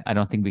 and I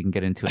don't think we can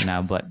get into it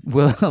now, but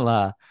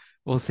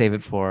we'll save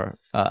it for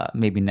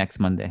maybe next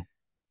Monday.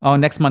 Oh,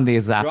 next Monday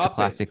is after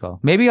Classico.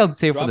 Maybe I'll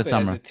save it for the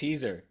summer. Drop it as a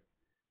teaser.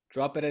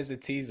 Drop it as a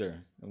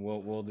teaser, and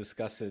we'll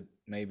discuss it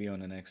maybe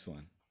on the next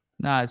one.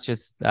 No, it's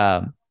just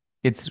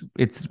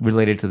it's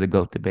related to the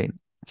GOAT debate.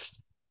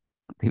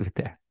 Leave it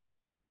there.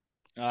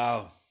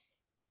 Oh.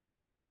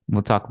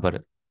 We'll talk about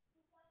it.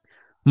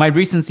 My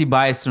recency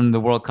bias from the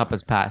World Cup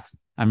has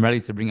passed. I'm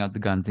ready to bring out the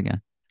guns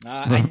again.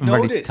 I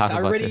noticed.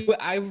 I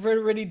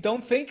already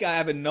don't think I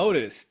haven't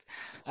noticed.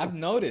 I've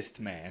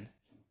noticed, man.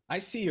 I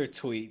see your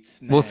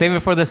tweets, man. We'll save it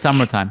for the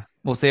summertime.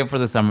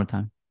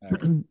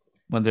 Right.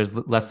 When there's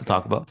less to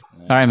talk about.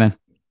 All right, man.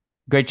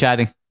 Great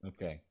chatting.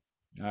 Okay.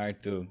 All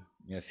right, dude.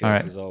 Yes,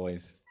 right. As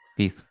always.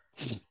 Peace.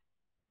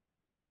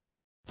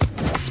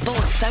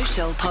 Sports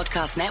Social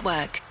Podcast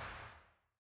Network.